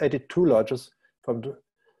with 82 lodges from the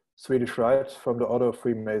Swedish Rite from the Order of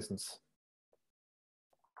Freemasons.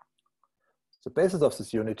 The basis of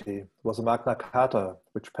this unity was a Magna Carta,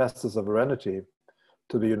 which passed the sovereignty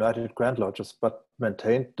to the United Grand Lodges, but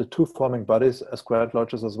maintained the two forming bodies as Grand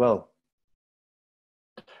Lodges as well.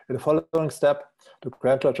 In the following step, the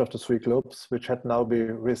Grand Lodge of the Three Globes, which had now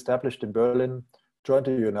been re-established in Berlin, joined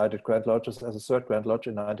the United Grand Lodges as a third Grand Lodge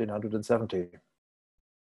in 1970.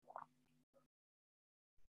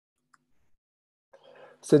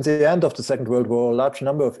 Since the end of the Second World War, a large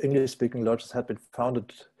number of English-speaking lodges had been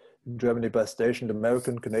founded in Germany by stationed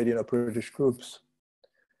American, Canadian, or British groups.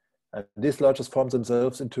 And these lodges formed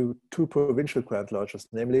themselves into two provincial Grand Lodges,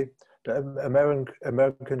 namely the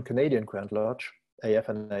American Canadian Grand Lodge, AF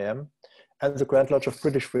and AM, and the Grand Lodge of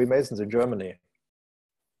British Freemasons in Germany.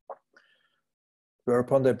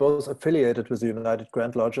 Whereupon they both affiliated with the United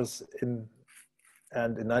Grand Lodges and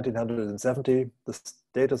in 1970, the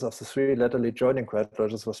status of the three latterly joining Grand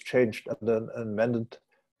Lodges was changed under an amended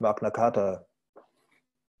Magna Carta.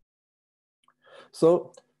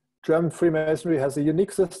 So, German Freemasonry has a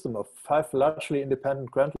unique system of 5 largely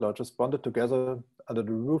independent Grand Lodges bonded together under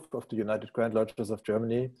the roof of the United Grand Lodges of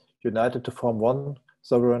Germany, united to form one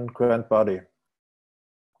sovereign grand body.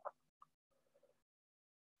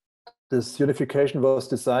 This unification was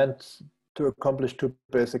designed to accomplish 2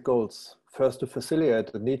 basic goals. First, to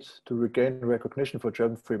facilitate the need to regain recognition for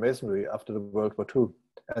German Freemasonry after the World War II.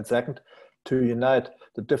 And second, to unite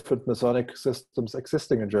the different Masonic systems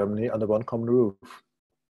existing in Germany under one common roof.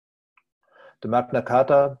 The Magna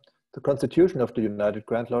Carta, the constitution of the United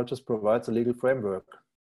Grand Lodges, provides a legal framework.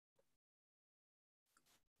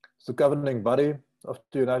 The governing body of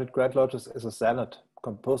the United Grand Lodges is a Senate,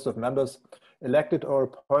 composed of members elected or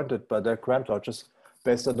appointed by their Grand Lodges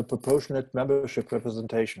based on the proportionate membership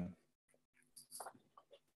representation.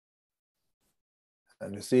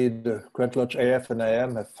 And you see the Grand Lodge AF and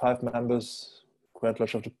AM have 5 members, Grand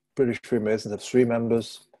Lodge of the British Freemasons have 3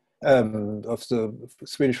 members, of the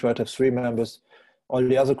Swedish Rite have 3 members. All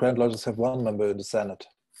the other Grand Lodges have 1 member in the Senate.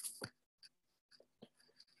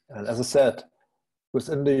 And as I said,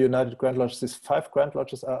 within the United Grand Lodges, these 5 Grand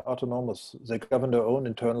Lodges are autonomous. They govern their own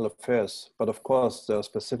internal affairs, but of course, there are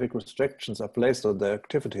specific restrictions are placed on their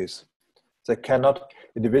activities. They cannot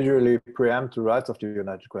individually preempt the rights of the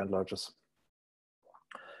United Grand Lodges.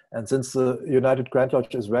 And since the United Grand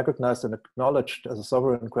Lodge is recognized and acknowledged as a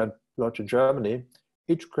sovereign Grand Lodge in Germany,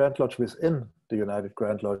 each Grand Lodge within the United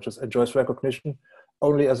Grand Lodges enjoys recognition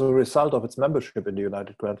only as a result of its membership in the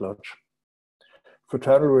United Grand Lodge.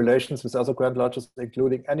 Fraternal relations with other Grand Lodges,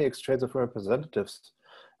 including any exchange of representatives,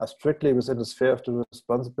 are strictly within the sphere of the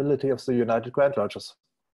responsibility of the United Grand Lodges.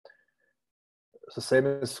 The same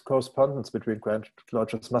as correspondence between Grand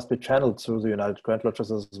Lodges must be channeled through the United Grand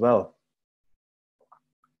Lodges as well.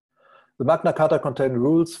 The Magna Carta contains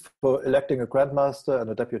rules for electing a Grand Master and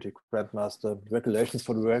a Deputy Grand Master, regulations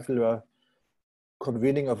for the regular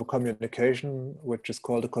convening of a communication, which is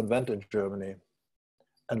called a convent in Germany,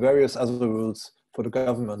 and various other rules for the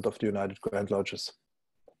government of the United Grand Lodges.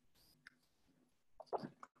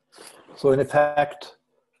 So in effect,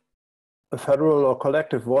 a federal or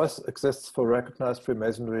collective voice exists for recognized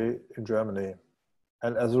Freemasonry in Germany.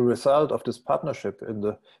 And as a result of this partnership in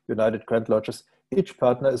the United Grand Lodges, each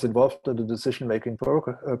partner is involved in the decision-making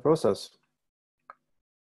process.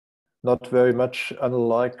 Not very much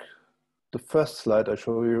unlike the first slide I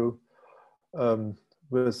show you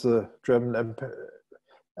with the German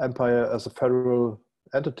Empire as a federal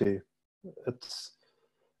entity.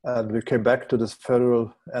 And we came back to this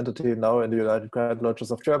federal entity now in the United Grand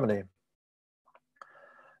Lodges of Germany.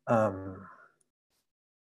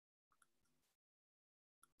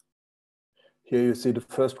 Here you see the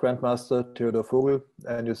first Grand Master, Theodor Vogel,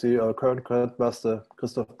 and you see our current Grand Master,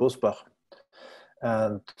 Christoph Bosbach.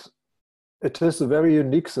 And it is a very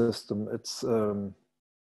unique system. It's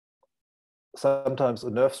sometimes a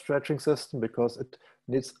nerve-stretching system because it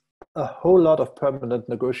needs a whole lot of permanent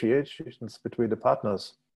negotiations between the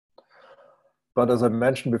partners. But as I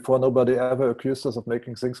mentioned before, nobody ever accused us of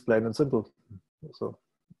making things plain and simple. So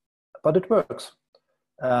but it works.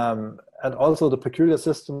 And also the peculiar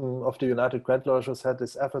system of the United Grand Lodges had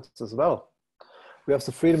its efforts as well. We have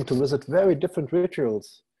the freedom to visit very different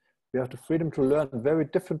rituals. We have the freedom to learn very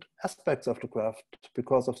different aspects of the craft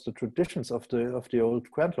because of the traditions of the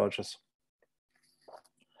old Grand Lodges.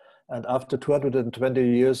 And after 220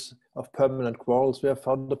 years of permanent quarrels, we have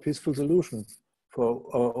found a peaceful solution for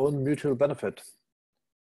our own mutual benefit.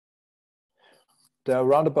 There are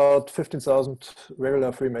around about 15,000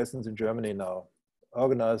 regular Freemasons in Germany now,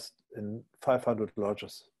 organized in 500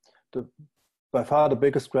 lodges. By far the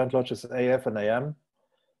biggest Grand Lodge is AF and AM,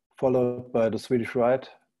 followed by the Swedish Rite,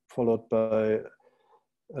 followed by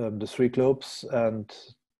the Three Globes and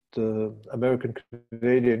the American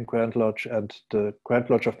Canadian Grand Lodge and the Grand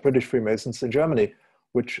Lodge of British Freemasons in Germany,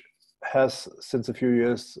 which has since a few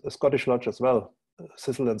years a Scottish Lodge as well,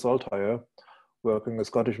 Sissel and Saltire, working a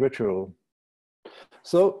Scottish ritual.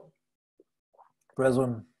 So,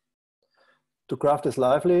 brethren, the craft is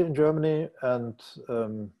lively in Germany, and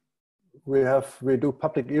we do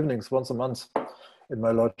public evenings once a month in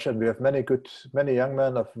my lodge, and we have many young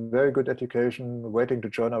men of very good education waiting to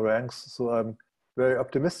join our ranks. So I'm very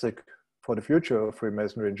optimistic for the future of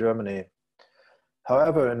Freemasonry in Germany.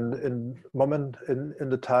 However, in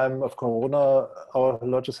the time of Corona, our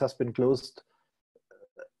lodges has been closed,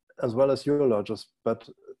 as well as your lodges. But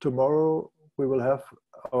tomorrow we will have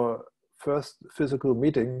our first physical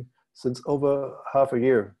meeting since over half a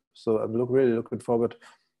year. So I'm really looking forward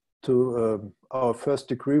to our first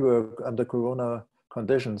degree work under Corona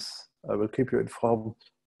conditions. I will keep you informed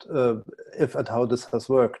if and how this has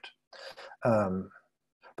worked.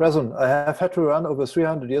 Brethren, I have had to run over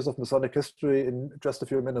 300 years of Masonic history in just a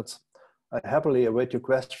few minutes. I happily await your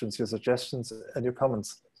questions, your suggestions, and your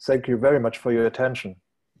comments. Thank you very much for your attention.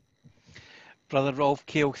 Brother Rolf,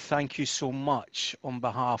 Keil, thank you so much on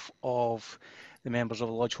behalf of the members of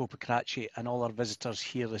the Lodge Hope of Karachi and all our visitors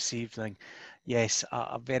here this evening. Yes,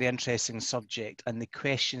 a very interesting subject, and the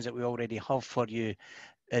questions that we already have for you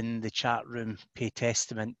in the chat room pay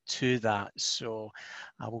testament to that. So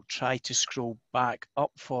I will try to scroll back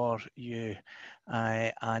up for you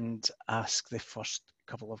and ask the first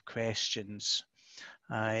couple of questions.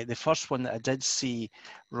 The first one that I did see,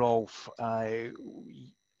 Rolf,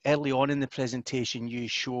 early on in the presentation, you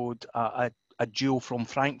showed a jewel from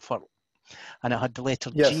Frankfurt, and it had the letter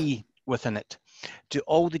Yes. G within it. Do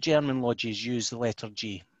all the German lodges use the letter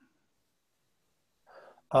G?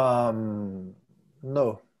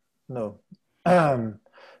 No.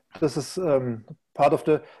 This is part of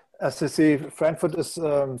the, as you see, Frankfurt is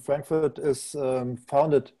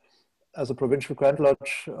founded as a provincial Grand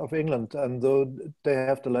Lodge of England, and though they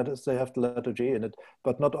have the letter G in it,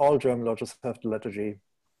 but not all German lodges have the letter G.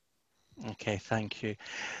 Okay, thank you.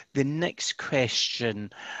 The next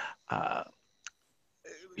question,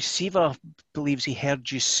 Siva believes he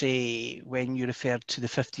heard you say when you referred to the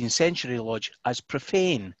 15th century lodge as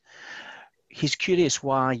profane. He's curious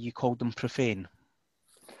why you called them profane.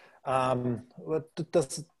 Well,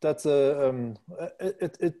 it's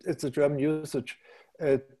a German usage.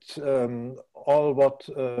 All what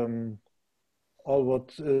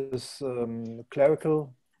is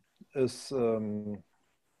clerical is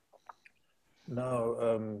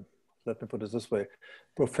let me put it this way.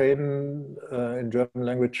 Profane in German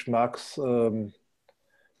language marks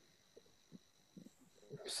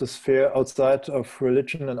the sphere outside of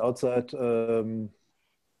religion and outside,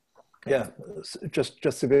 just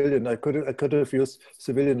civilian. I could have used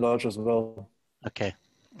civilian lodge as well. Okay,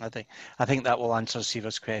 I think that will answer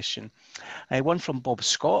Siva's question. One from Bob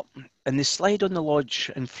Scott. In the slide on the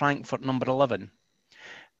lodge in Frankfurt, number 11,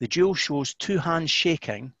 the jewel shows two hands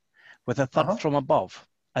shaking with a third from above,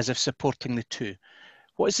 as if supporting the two.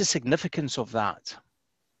 What is the significance of that?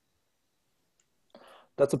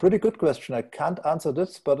 That's a pretty good question. I can't answer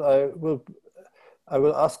this, but I will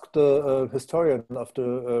ask the historian of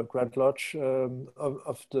the Grand Lodge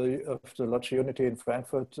of the Lodge Unity in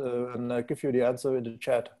Frankfurt, and I give you the answer in the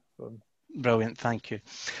chat. Brilliant, thank you.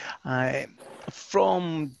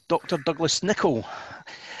 From Dr. Douglas Nichol,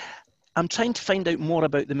 I'm trying to find out more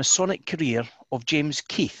about the Masonic career of James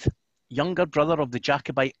Keith, younger brother of the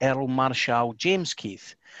Jacobite Earl Marshal James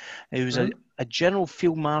Keith. He was a General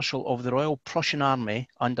Field Marshal of the Royal Prussian Army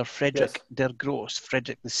under Frederick der Grosse,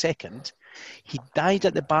 Frederick II. He died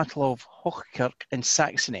at the Battle of Hochkirch in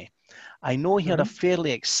Saxony. I know he had a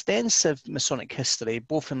fairly extensive Masonic history,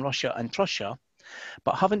 both in Russia and Prussia,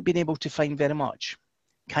 but haven't been able to find very much.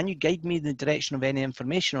 Can you guide me in the direction of any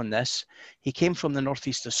information on this? He came from the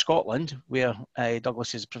northeast of Scotland, where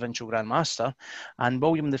Douglas is provincial Grand Master, and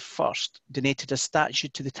William I donated a statue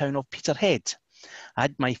to the town of Peterhead. I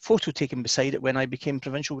had my photo taken beside it when I became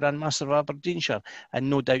Provincial Grand Master of Aberdeenshire, and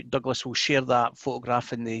no doubt Douglas will share that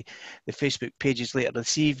photograph in the Facebook pages later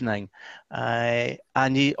this evening.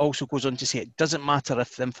 And he also goes on to say it doesn't matter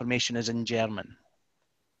if the information is in German.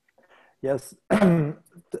 Yes,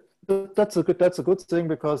 that's a good thing,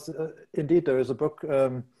 because indeed there is a book,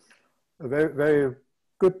 a very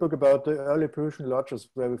good book about the early Prussian lodges,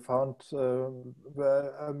 where we found,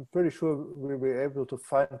 where I'm pretty sure we were able to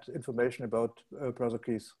find information about brother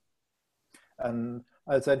keys. And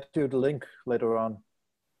I'll send you the link later on.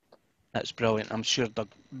 That's brilliant. I'm sure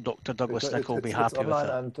Dr. Douglas Nick will be happy with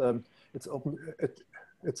it. And it's open.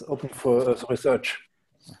 It's open for research.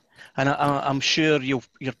 And I'm sure your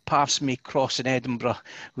paths may cross in Edinburgh,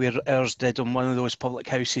 where ours did, on one of those public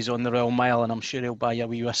houses on the Royal Mile, and I'm sure he'll buy you a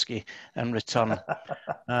wee whiskey in return.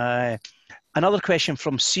 Another question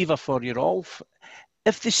from Siva for you, Rolf.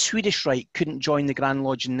 If the Swedish Rite couldn't join the Grand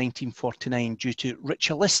Lodge in 1949 due to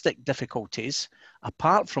ritualistic difficulties,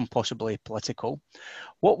 apart from possibly political,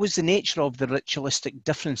 what was the nature of the ritualistic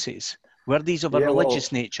differences? Were these of a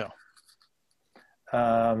religious nature?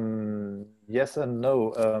 Yes and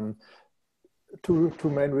no. Two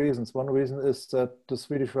main reasons. One reason is that the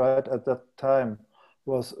Swedish Rite at that time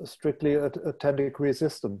was strictly a 10-degree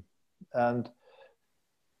system, and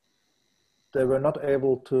they were not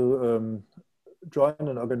able to join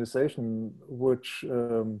an organization which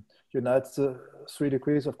unites the 3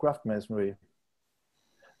 degrees of craft masonry.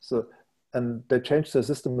 So, and they changed the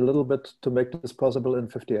system a little bit to make this possible in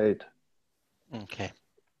 '58. Okay.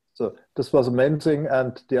 So this was the main thing,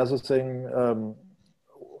 and the other thing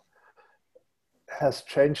has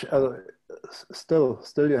changed. Still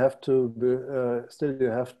you have to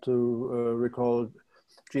recall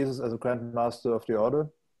Jesus as a Grand Master of the Order,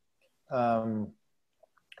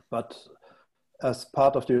 but as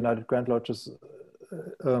part of the United Grand Lodges,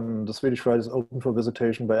 the Swedish Rite is open for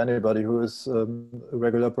visitation by anybody who is a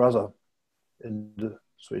regular brother in the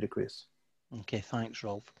 3 degrees. Okay, thanks,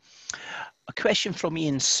 Rolf. A question from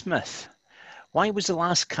Ian Smith. Why was the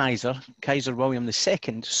last Kaiser, Kaiser William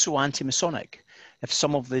II, so anti-Masonic, if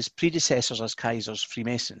some of his predecessors as Kaisers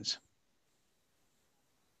Freemasons?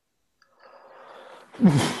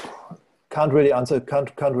 Can't really answer that.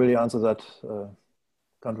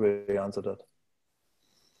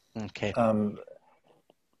 Okay.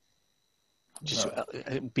 Just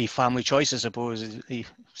it'd be family choice, I suppose.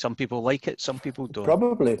 Some people like it, some people don't.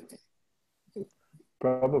 Probably.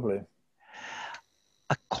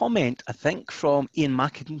 A comment, I think, from Ian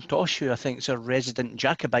McIntosh, who I think is a resident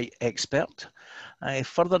Jacobite expert.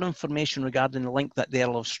 Further information regarding the link that the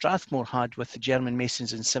Earl of Strathmore had with the German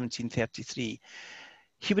Masons in 1733.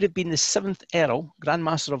 He would have been the 7th Earl, Grand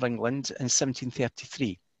Master of England, in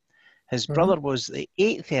 1733. His brother was the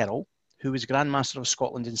 8th Earl, who was Grand Master of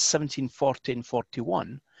Scotland in 1740 and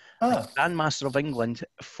 41, and Grand Master of England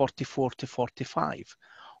 44 to 45.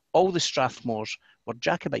 All the Strathmores were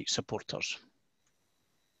Jacobite supporters.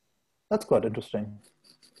 That's quite interesting.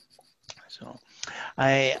 So,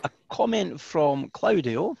 a comment from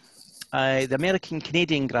Claudio. The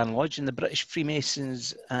American-Canadian Grand Lodge and the British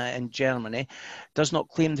Freemasons in Germany does not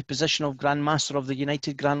claim the position of Grand Master of the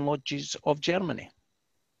United Grand Lodges of Germany.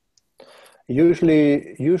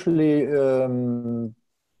 Usually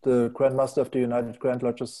the Grand Master of the United Grand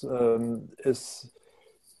Lodges is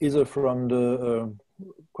either from the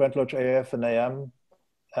Grand Lodge AF and AM,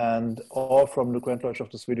 or from the Grand Lodge of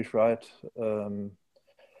the Swedish Rite.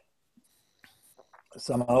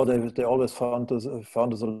 Somehow they always found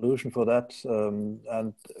a solution for that,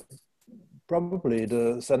 and probably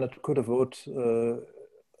the Senate could have voted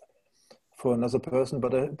for another person,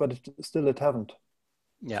 but it haven't.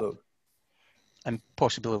 Yeah, so. And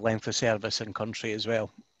possibly length of service in country as well.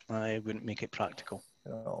 It wouldn't make it practical.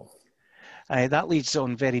 No. That leads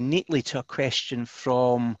on very neatly to a question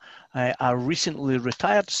from a recently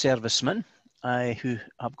retired serviceman who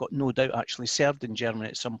I've got no doubt actually served in Germany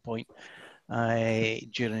at some point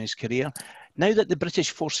during his career. Now that the British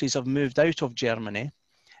forces have moved out of Germany,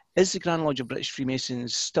 is the Grand Lodge of British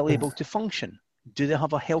Freemasons still able to function? Do they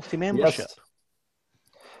have a healthy membership? Yes.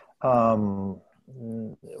 Well,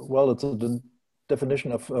 it's the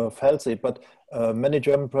definition of healthy, but many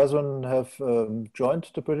German brethren have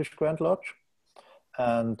joined the British Grand Lodge,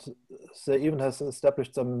 and they even has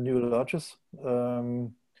established some new lodges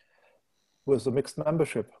with a mixed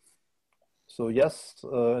membership. So yes,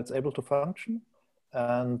 it's able to function,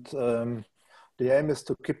 and the aim is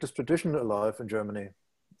to keep this tradition alive in Germany.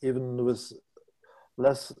 Even with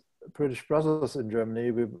less British brothers in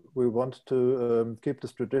Germany, we want to keep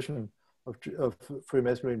this tradition of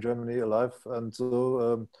Freemasonry in Germany alive, and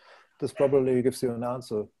so this probably gives you an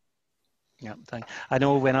answer. Yeah, I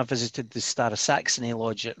know when I visited the Star of Saxony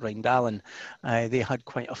Lodge at Rhindalen, they had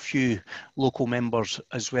quite a few local members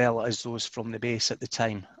as well as those from the base at the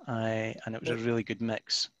time, and it was a really good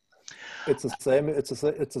mix. It's the same. It's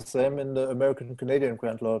the same in the American Canadian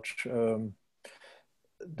Grand Lodge.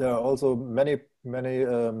 There are also many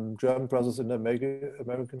German brothers in the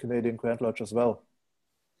American Canadian Grand Lodge as well.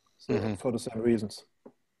 So for the same reasons.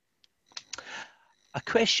 A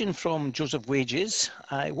question from Joseph Wages: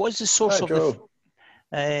 was the source Hi, of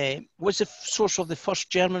the source of the first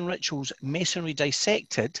German rituals Masonry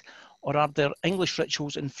dissected, or are there English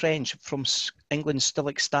rituals and French from England still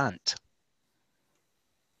extant?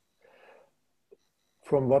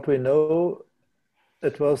 From what we know,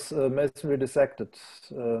 it was Masonry dissected.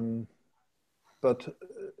 But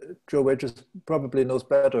Joe Wages probably knows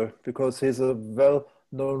better because he's a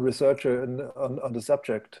well-known researcher on the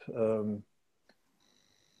subject.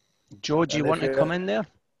 Joe, do you want to come in there?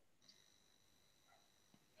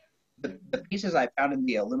 The pieces I found in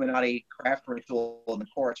the Illuminati craft ritual and the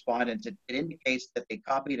correspondence, it indicates that they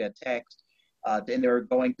copied a text and they were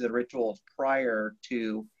going through the rituals prior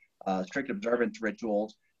to strict observance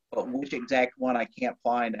rituals. But which exact one I can't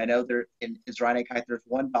find. I know there in Israelite, there's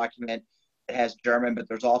one document that has German, but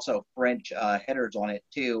there's also French headers on it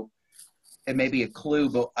too. It may be a clue,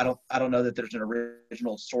 but I don't know that there's an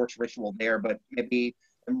original source ritual there. But maybe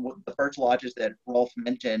in the first lodges that Rolf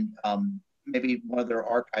mentioned, maybe one of their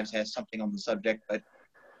archives has something on the subject, but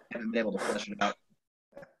I haven't been able to flesh it out.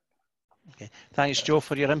 Okay, thanks, Joe,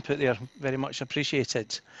 for your input there. Very much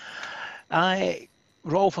appreciated.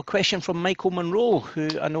 Rolf, a question from Michael Monroe, who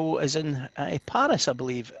I know is in Paris, I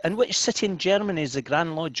believe. In which city in Germany is the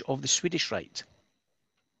Grand Lodge of the Swedish Rite?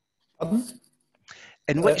 Pardon?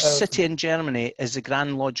 In which city in Germany is the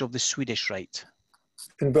Grand Lodge of the Swedish Rite?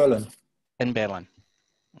 In Berlin. In Berlin.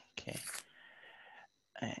 Okay.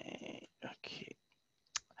 Okay.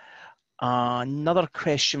 Another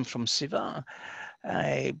question from Siva.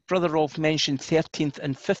 Brother Rolf mentioned 13th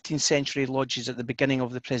and 15th century lodges at the beginning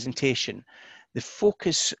of the presentation. The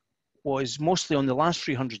focus was mostly on the last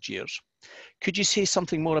 300 years. Could you say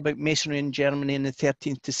something more about Masonry in Germany in the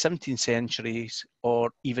 13th to 17th centuries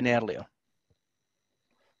or even earlier?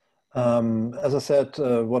 As I said,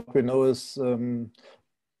 what we know is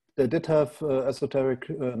they did have esoteric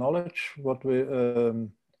knowledge.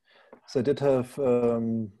 They did have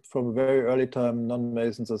from a very early time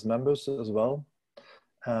non-Masons as members as well.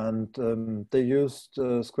 And they used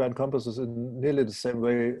square and compasses in nearly the same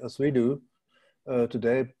way as we do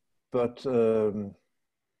today. But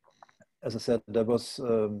as I said, there was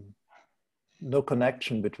no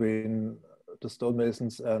connection between the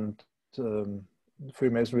stonemasons and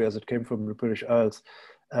Freemasonry as it came from the British Isles.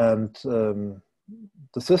 And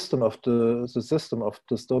the system of the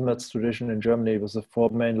stonemasons tradition in Germany with the four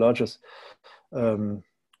main lodges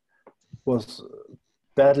was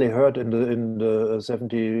badly hurt in the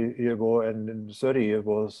 70-year war and in the 30-year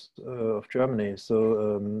wars of Germany.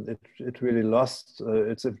 So it really lost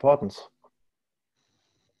its importance.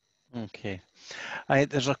 Okay.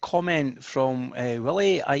 There's a comment from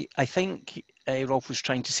Willie. I think Rolf was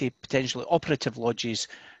trying to say potentially operative lodges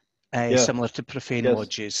similar to profane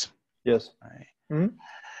lodges. Yes.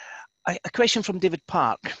 A question from David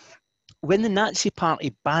Park. When the Nazi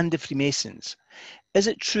Party banned the Freemasons, is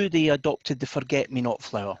it true they adopted the forget-me-not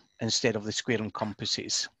flower instead of the square and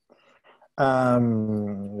compasses?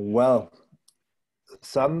 Well,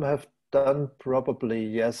 some have done probably,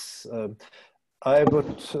 yes. I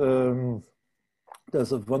would,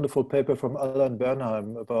 there's a wonderful paper from Alan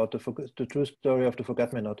Bernheim about the true story of the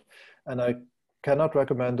forget-me-not. And I cannot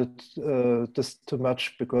recommend it just too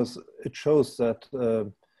much because it shows that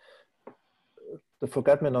the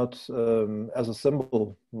forget-me-not as a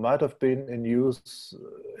symbol might have been in use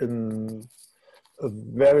in a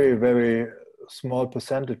very, very small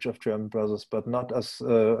percentage of German brothers, but not as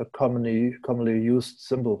a commonly used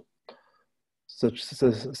symbol.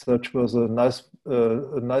 Such was a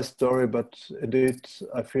nice story, but indeed,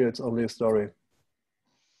 I fear it's only a story.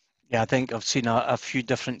 Yeah, I think I've seen a few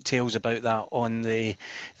different tales about that on the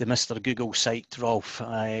Mr. Google site, Rolf,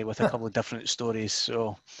 with a couple of different stories.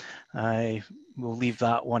 So we'll leave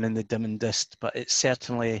that one in the dim and dist, but it's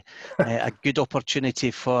certainly a good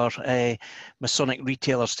opportunity for Masonic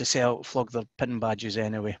retailers to flog their pin badges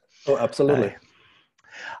anyway. Oh, absolutely.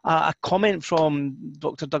 A comment from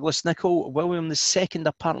Dr. Douglas Nichol. William II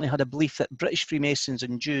apparently had a belief that British Freemasons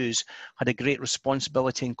and Jews had a great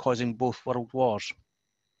responsibility in causing both world wars.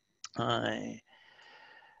 Let's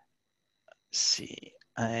see.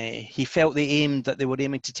 He felt that they were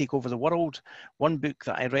aiming to take over the world. One book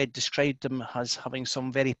that I read described him as having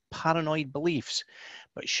some very paranoid beliefs,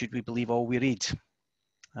 but should we believe all we read?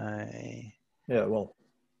 Yeah, well.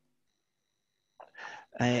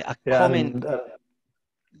 Comment.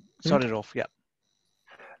 Sorry, Rolf, yeah.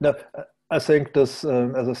 No, I think this,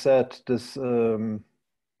 as I said, this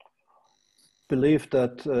belief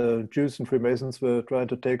that Jews and Freemasons were trying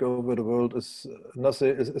to take over the world is not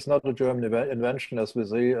a German invention, as we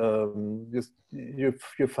see. You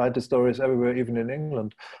find the stories everywhere, even in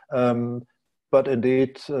England. But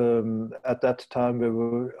indeed, at that time,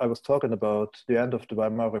 I was talking about the end of the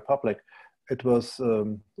Weimar Republic. It was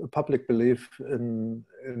a public belief in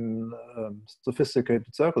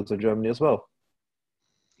sophisticated circles in Germany as well.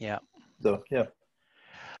 Yeah. So, yeah.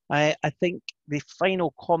 I think the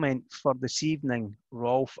final comment for this evening,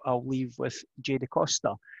 Rolf, I'll leave with Jay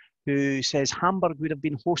DeCosta, who says Hamburg would have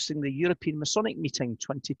been hosting the European Masonic Meeting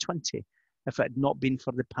 2020 if it had not been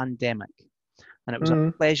for the pandemic. And it was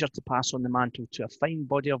a pleasure to pass on the mantle to a fine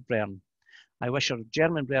body of Bern. I wish our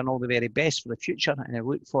German Bern all the very best for the future, and I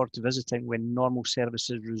look forward to visiting when normal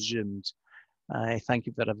services resumed. Thank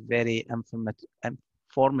you for a very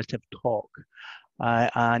informative talk.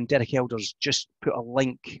 And Derek Elders just put a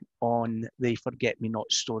link on the Forget Me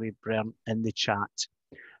Not story, Bern, in the chat.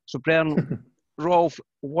 So Bern, Rolf,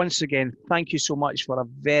 once again, thank you so much for a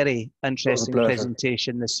very interesting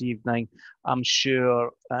presentation this evening. I'm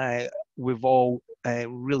sure we've all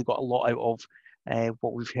really got a lot out of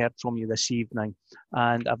what we've heard from you this evening.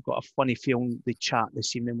 And I've got a funny feeling the chat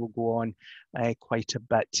this evening will go on quite a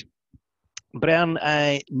bit. Bern,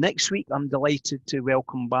 next week I'm delighted to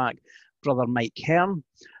welcome back Brother Mike Hearn,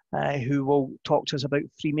 who will talk to us about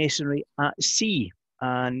Freemasonry at sea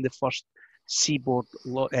and the first seaborne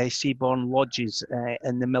lodges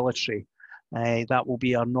in the military. That will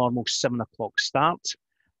be our normal 7 o'clock start.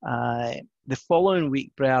 The following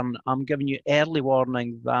week, Bern, I'm giving you early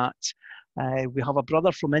warning that we have a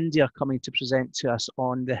brother from India coming to present to us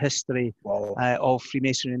on the history of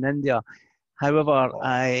Freemasonry in India. However,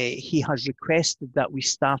 he has requested that we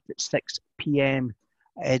start at 6 p.m.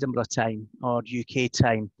 Edinburgh time or UK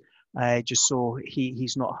time, just so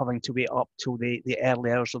he's not having to wait up till the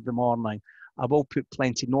early hours of the morning. I will put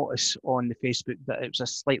plenty notice on the Facebook that it was a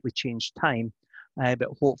slightly changed time, but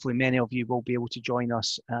hopefully many of you will be able to join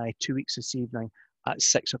us 2 weeks this evening at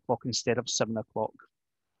 6 o'clock instead of 7 o'clock.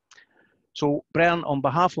 So, Bern, on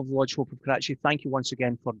behalf of Lodge Hope of Karachi, thank you once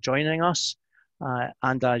again for joining us.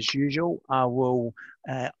 And as usual, I will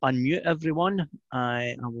unmute everyone.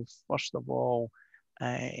 I will first of all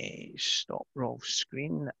stop Rolf's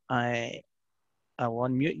screen. I'll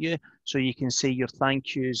unmute you so you can say your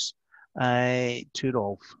thank yous to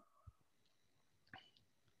Rolf.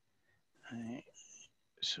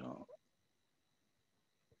 So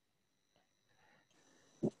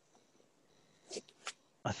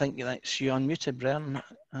I think that's you unmuted, Bren.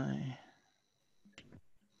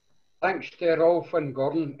 Thanks to Rolf and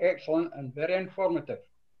Gordon. Excellent and very informative.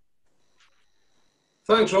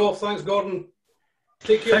 Thanks, Rolf. Thanks, Gordon.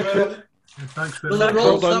 Take care, everyone. Thanks, Rolf.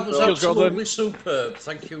 That was absolutely superb.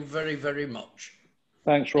 Thank you very, very much.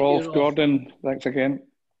 Thanks, Rolf. Gordon, thanks again.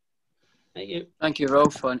 Thank you. Thank you,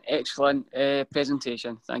 Rolf, for an excellent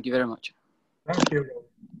presentation. Thank you very much. Thank you, Rolf.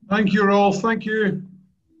 Thank you, Rolf. Thank you.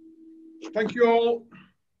 Thank you all.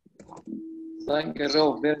 Thank you,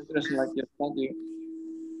 Rolf. Very interesting, like you. Thank you.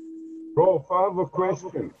 Rolf, I have a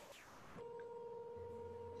question.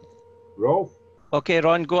 Rolf? Okay,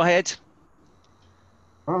 Ron, go ahead.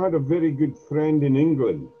 I had a very good friend in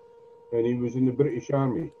England, and he was in the British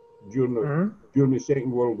Army during the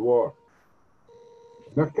Second World War.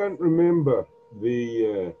 And I can't remember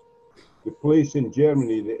the place in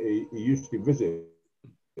Germany that he used to visit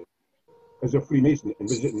as a Freemason and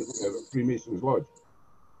visiting Freemason's Lodge.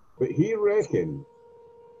 But he reckoned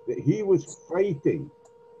that he was fighting,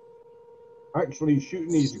 actually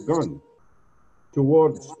shooting his gun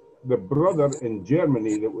towards the brother in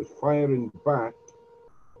Germany that was firing back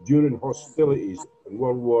during hostilities in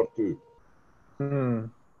World War II.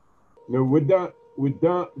 Now, would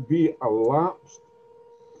that be a lapsed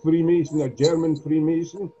Freemason, a German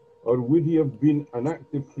Freemason, or would he have been an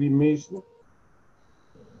active Freemason?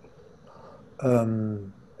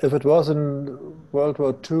 If it was in World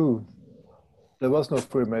War II, there was no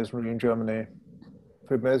Freemasonry in Germany.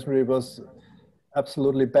 Freemasonry was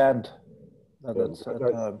absolutely banned. That's what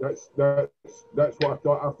I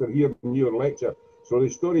thought after hearing your lecture. So the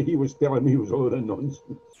story he was telling me was a load of nonsense.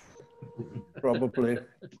 Probably.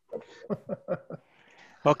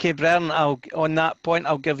 Okay, Bren, on that point,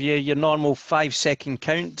 I'll give you your normal 5-second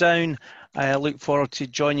countdown. I look forward to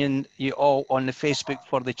joining you all on the Facebook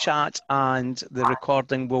for the chat, and the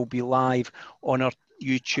recording will be live on our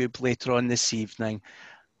YouTube later on this evening.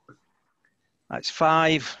 That's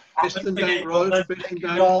 5. Best and down, Rolf. Best and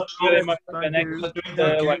down.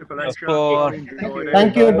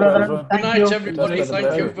 Thank you, brother. Good night, everybody.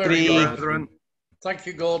 Thank you very 3. much. Thank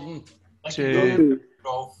you, Gordon. 2.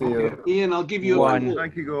 Ian, I'll give you 1.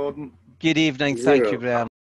 Thank you, Gordon. Good evening. Thank you very much.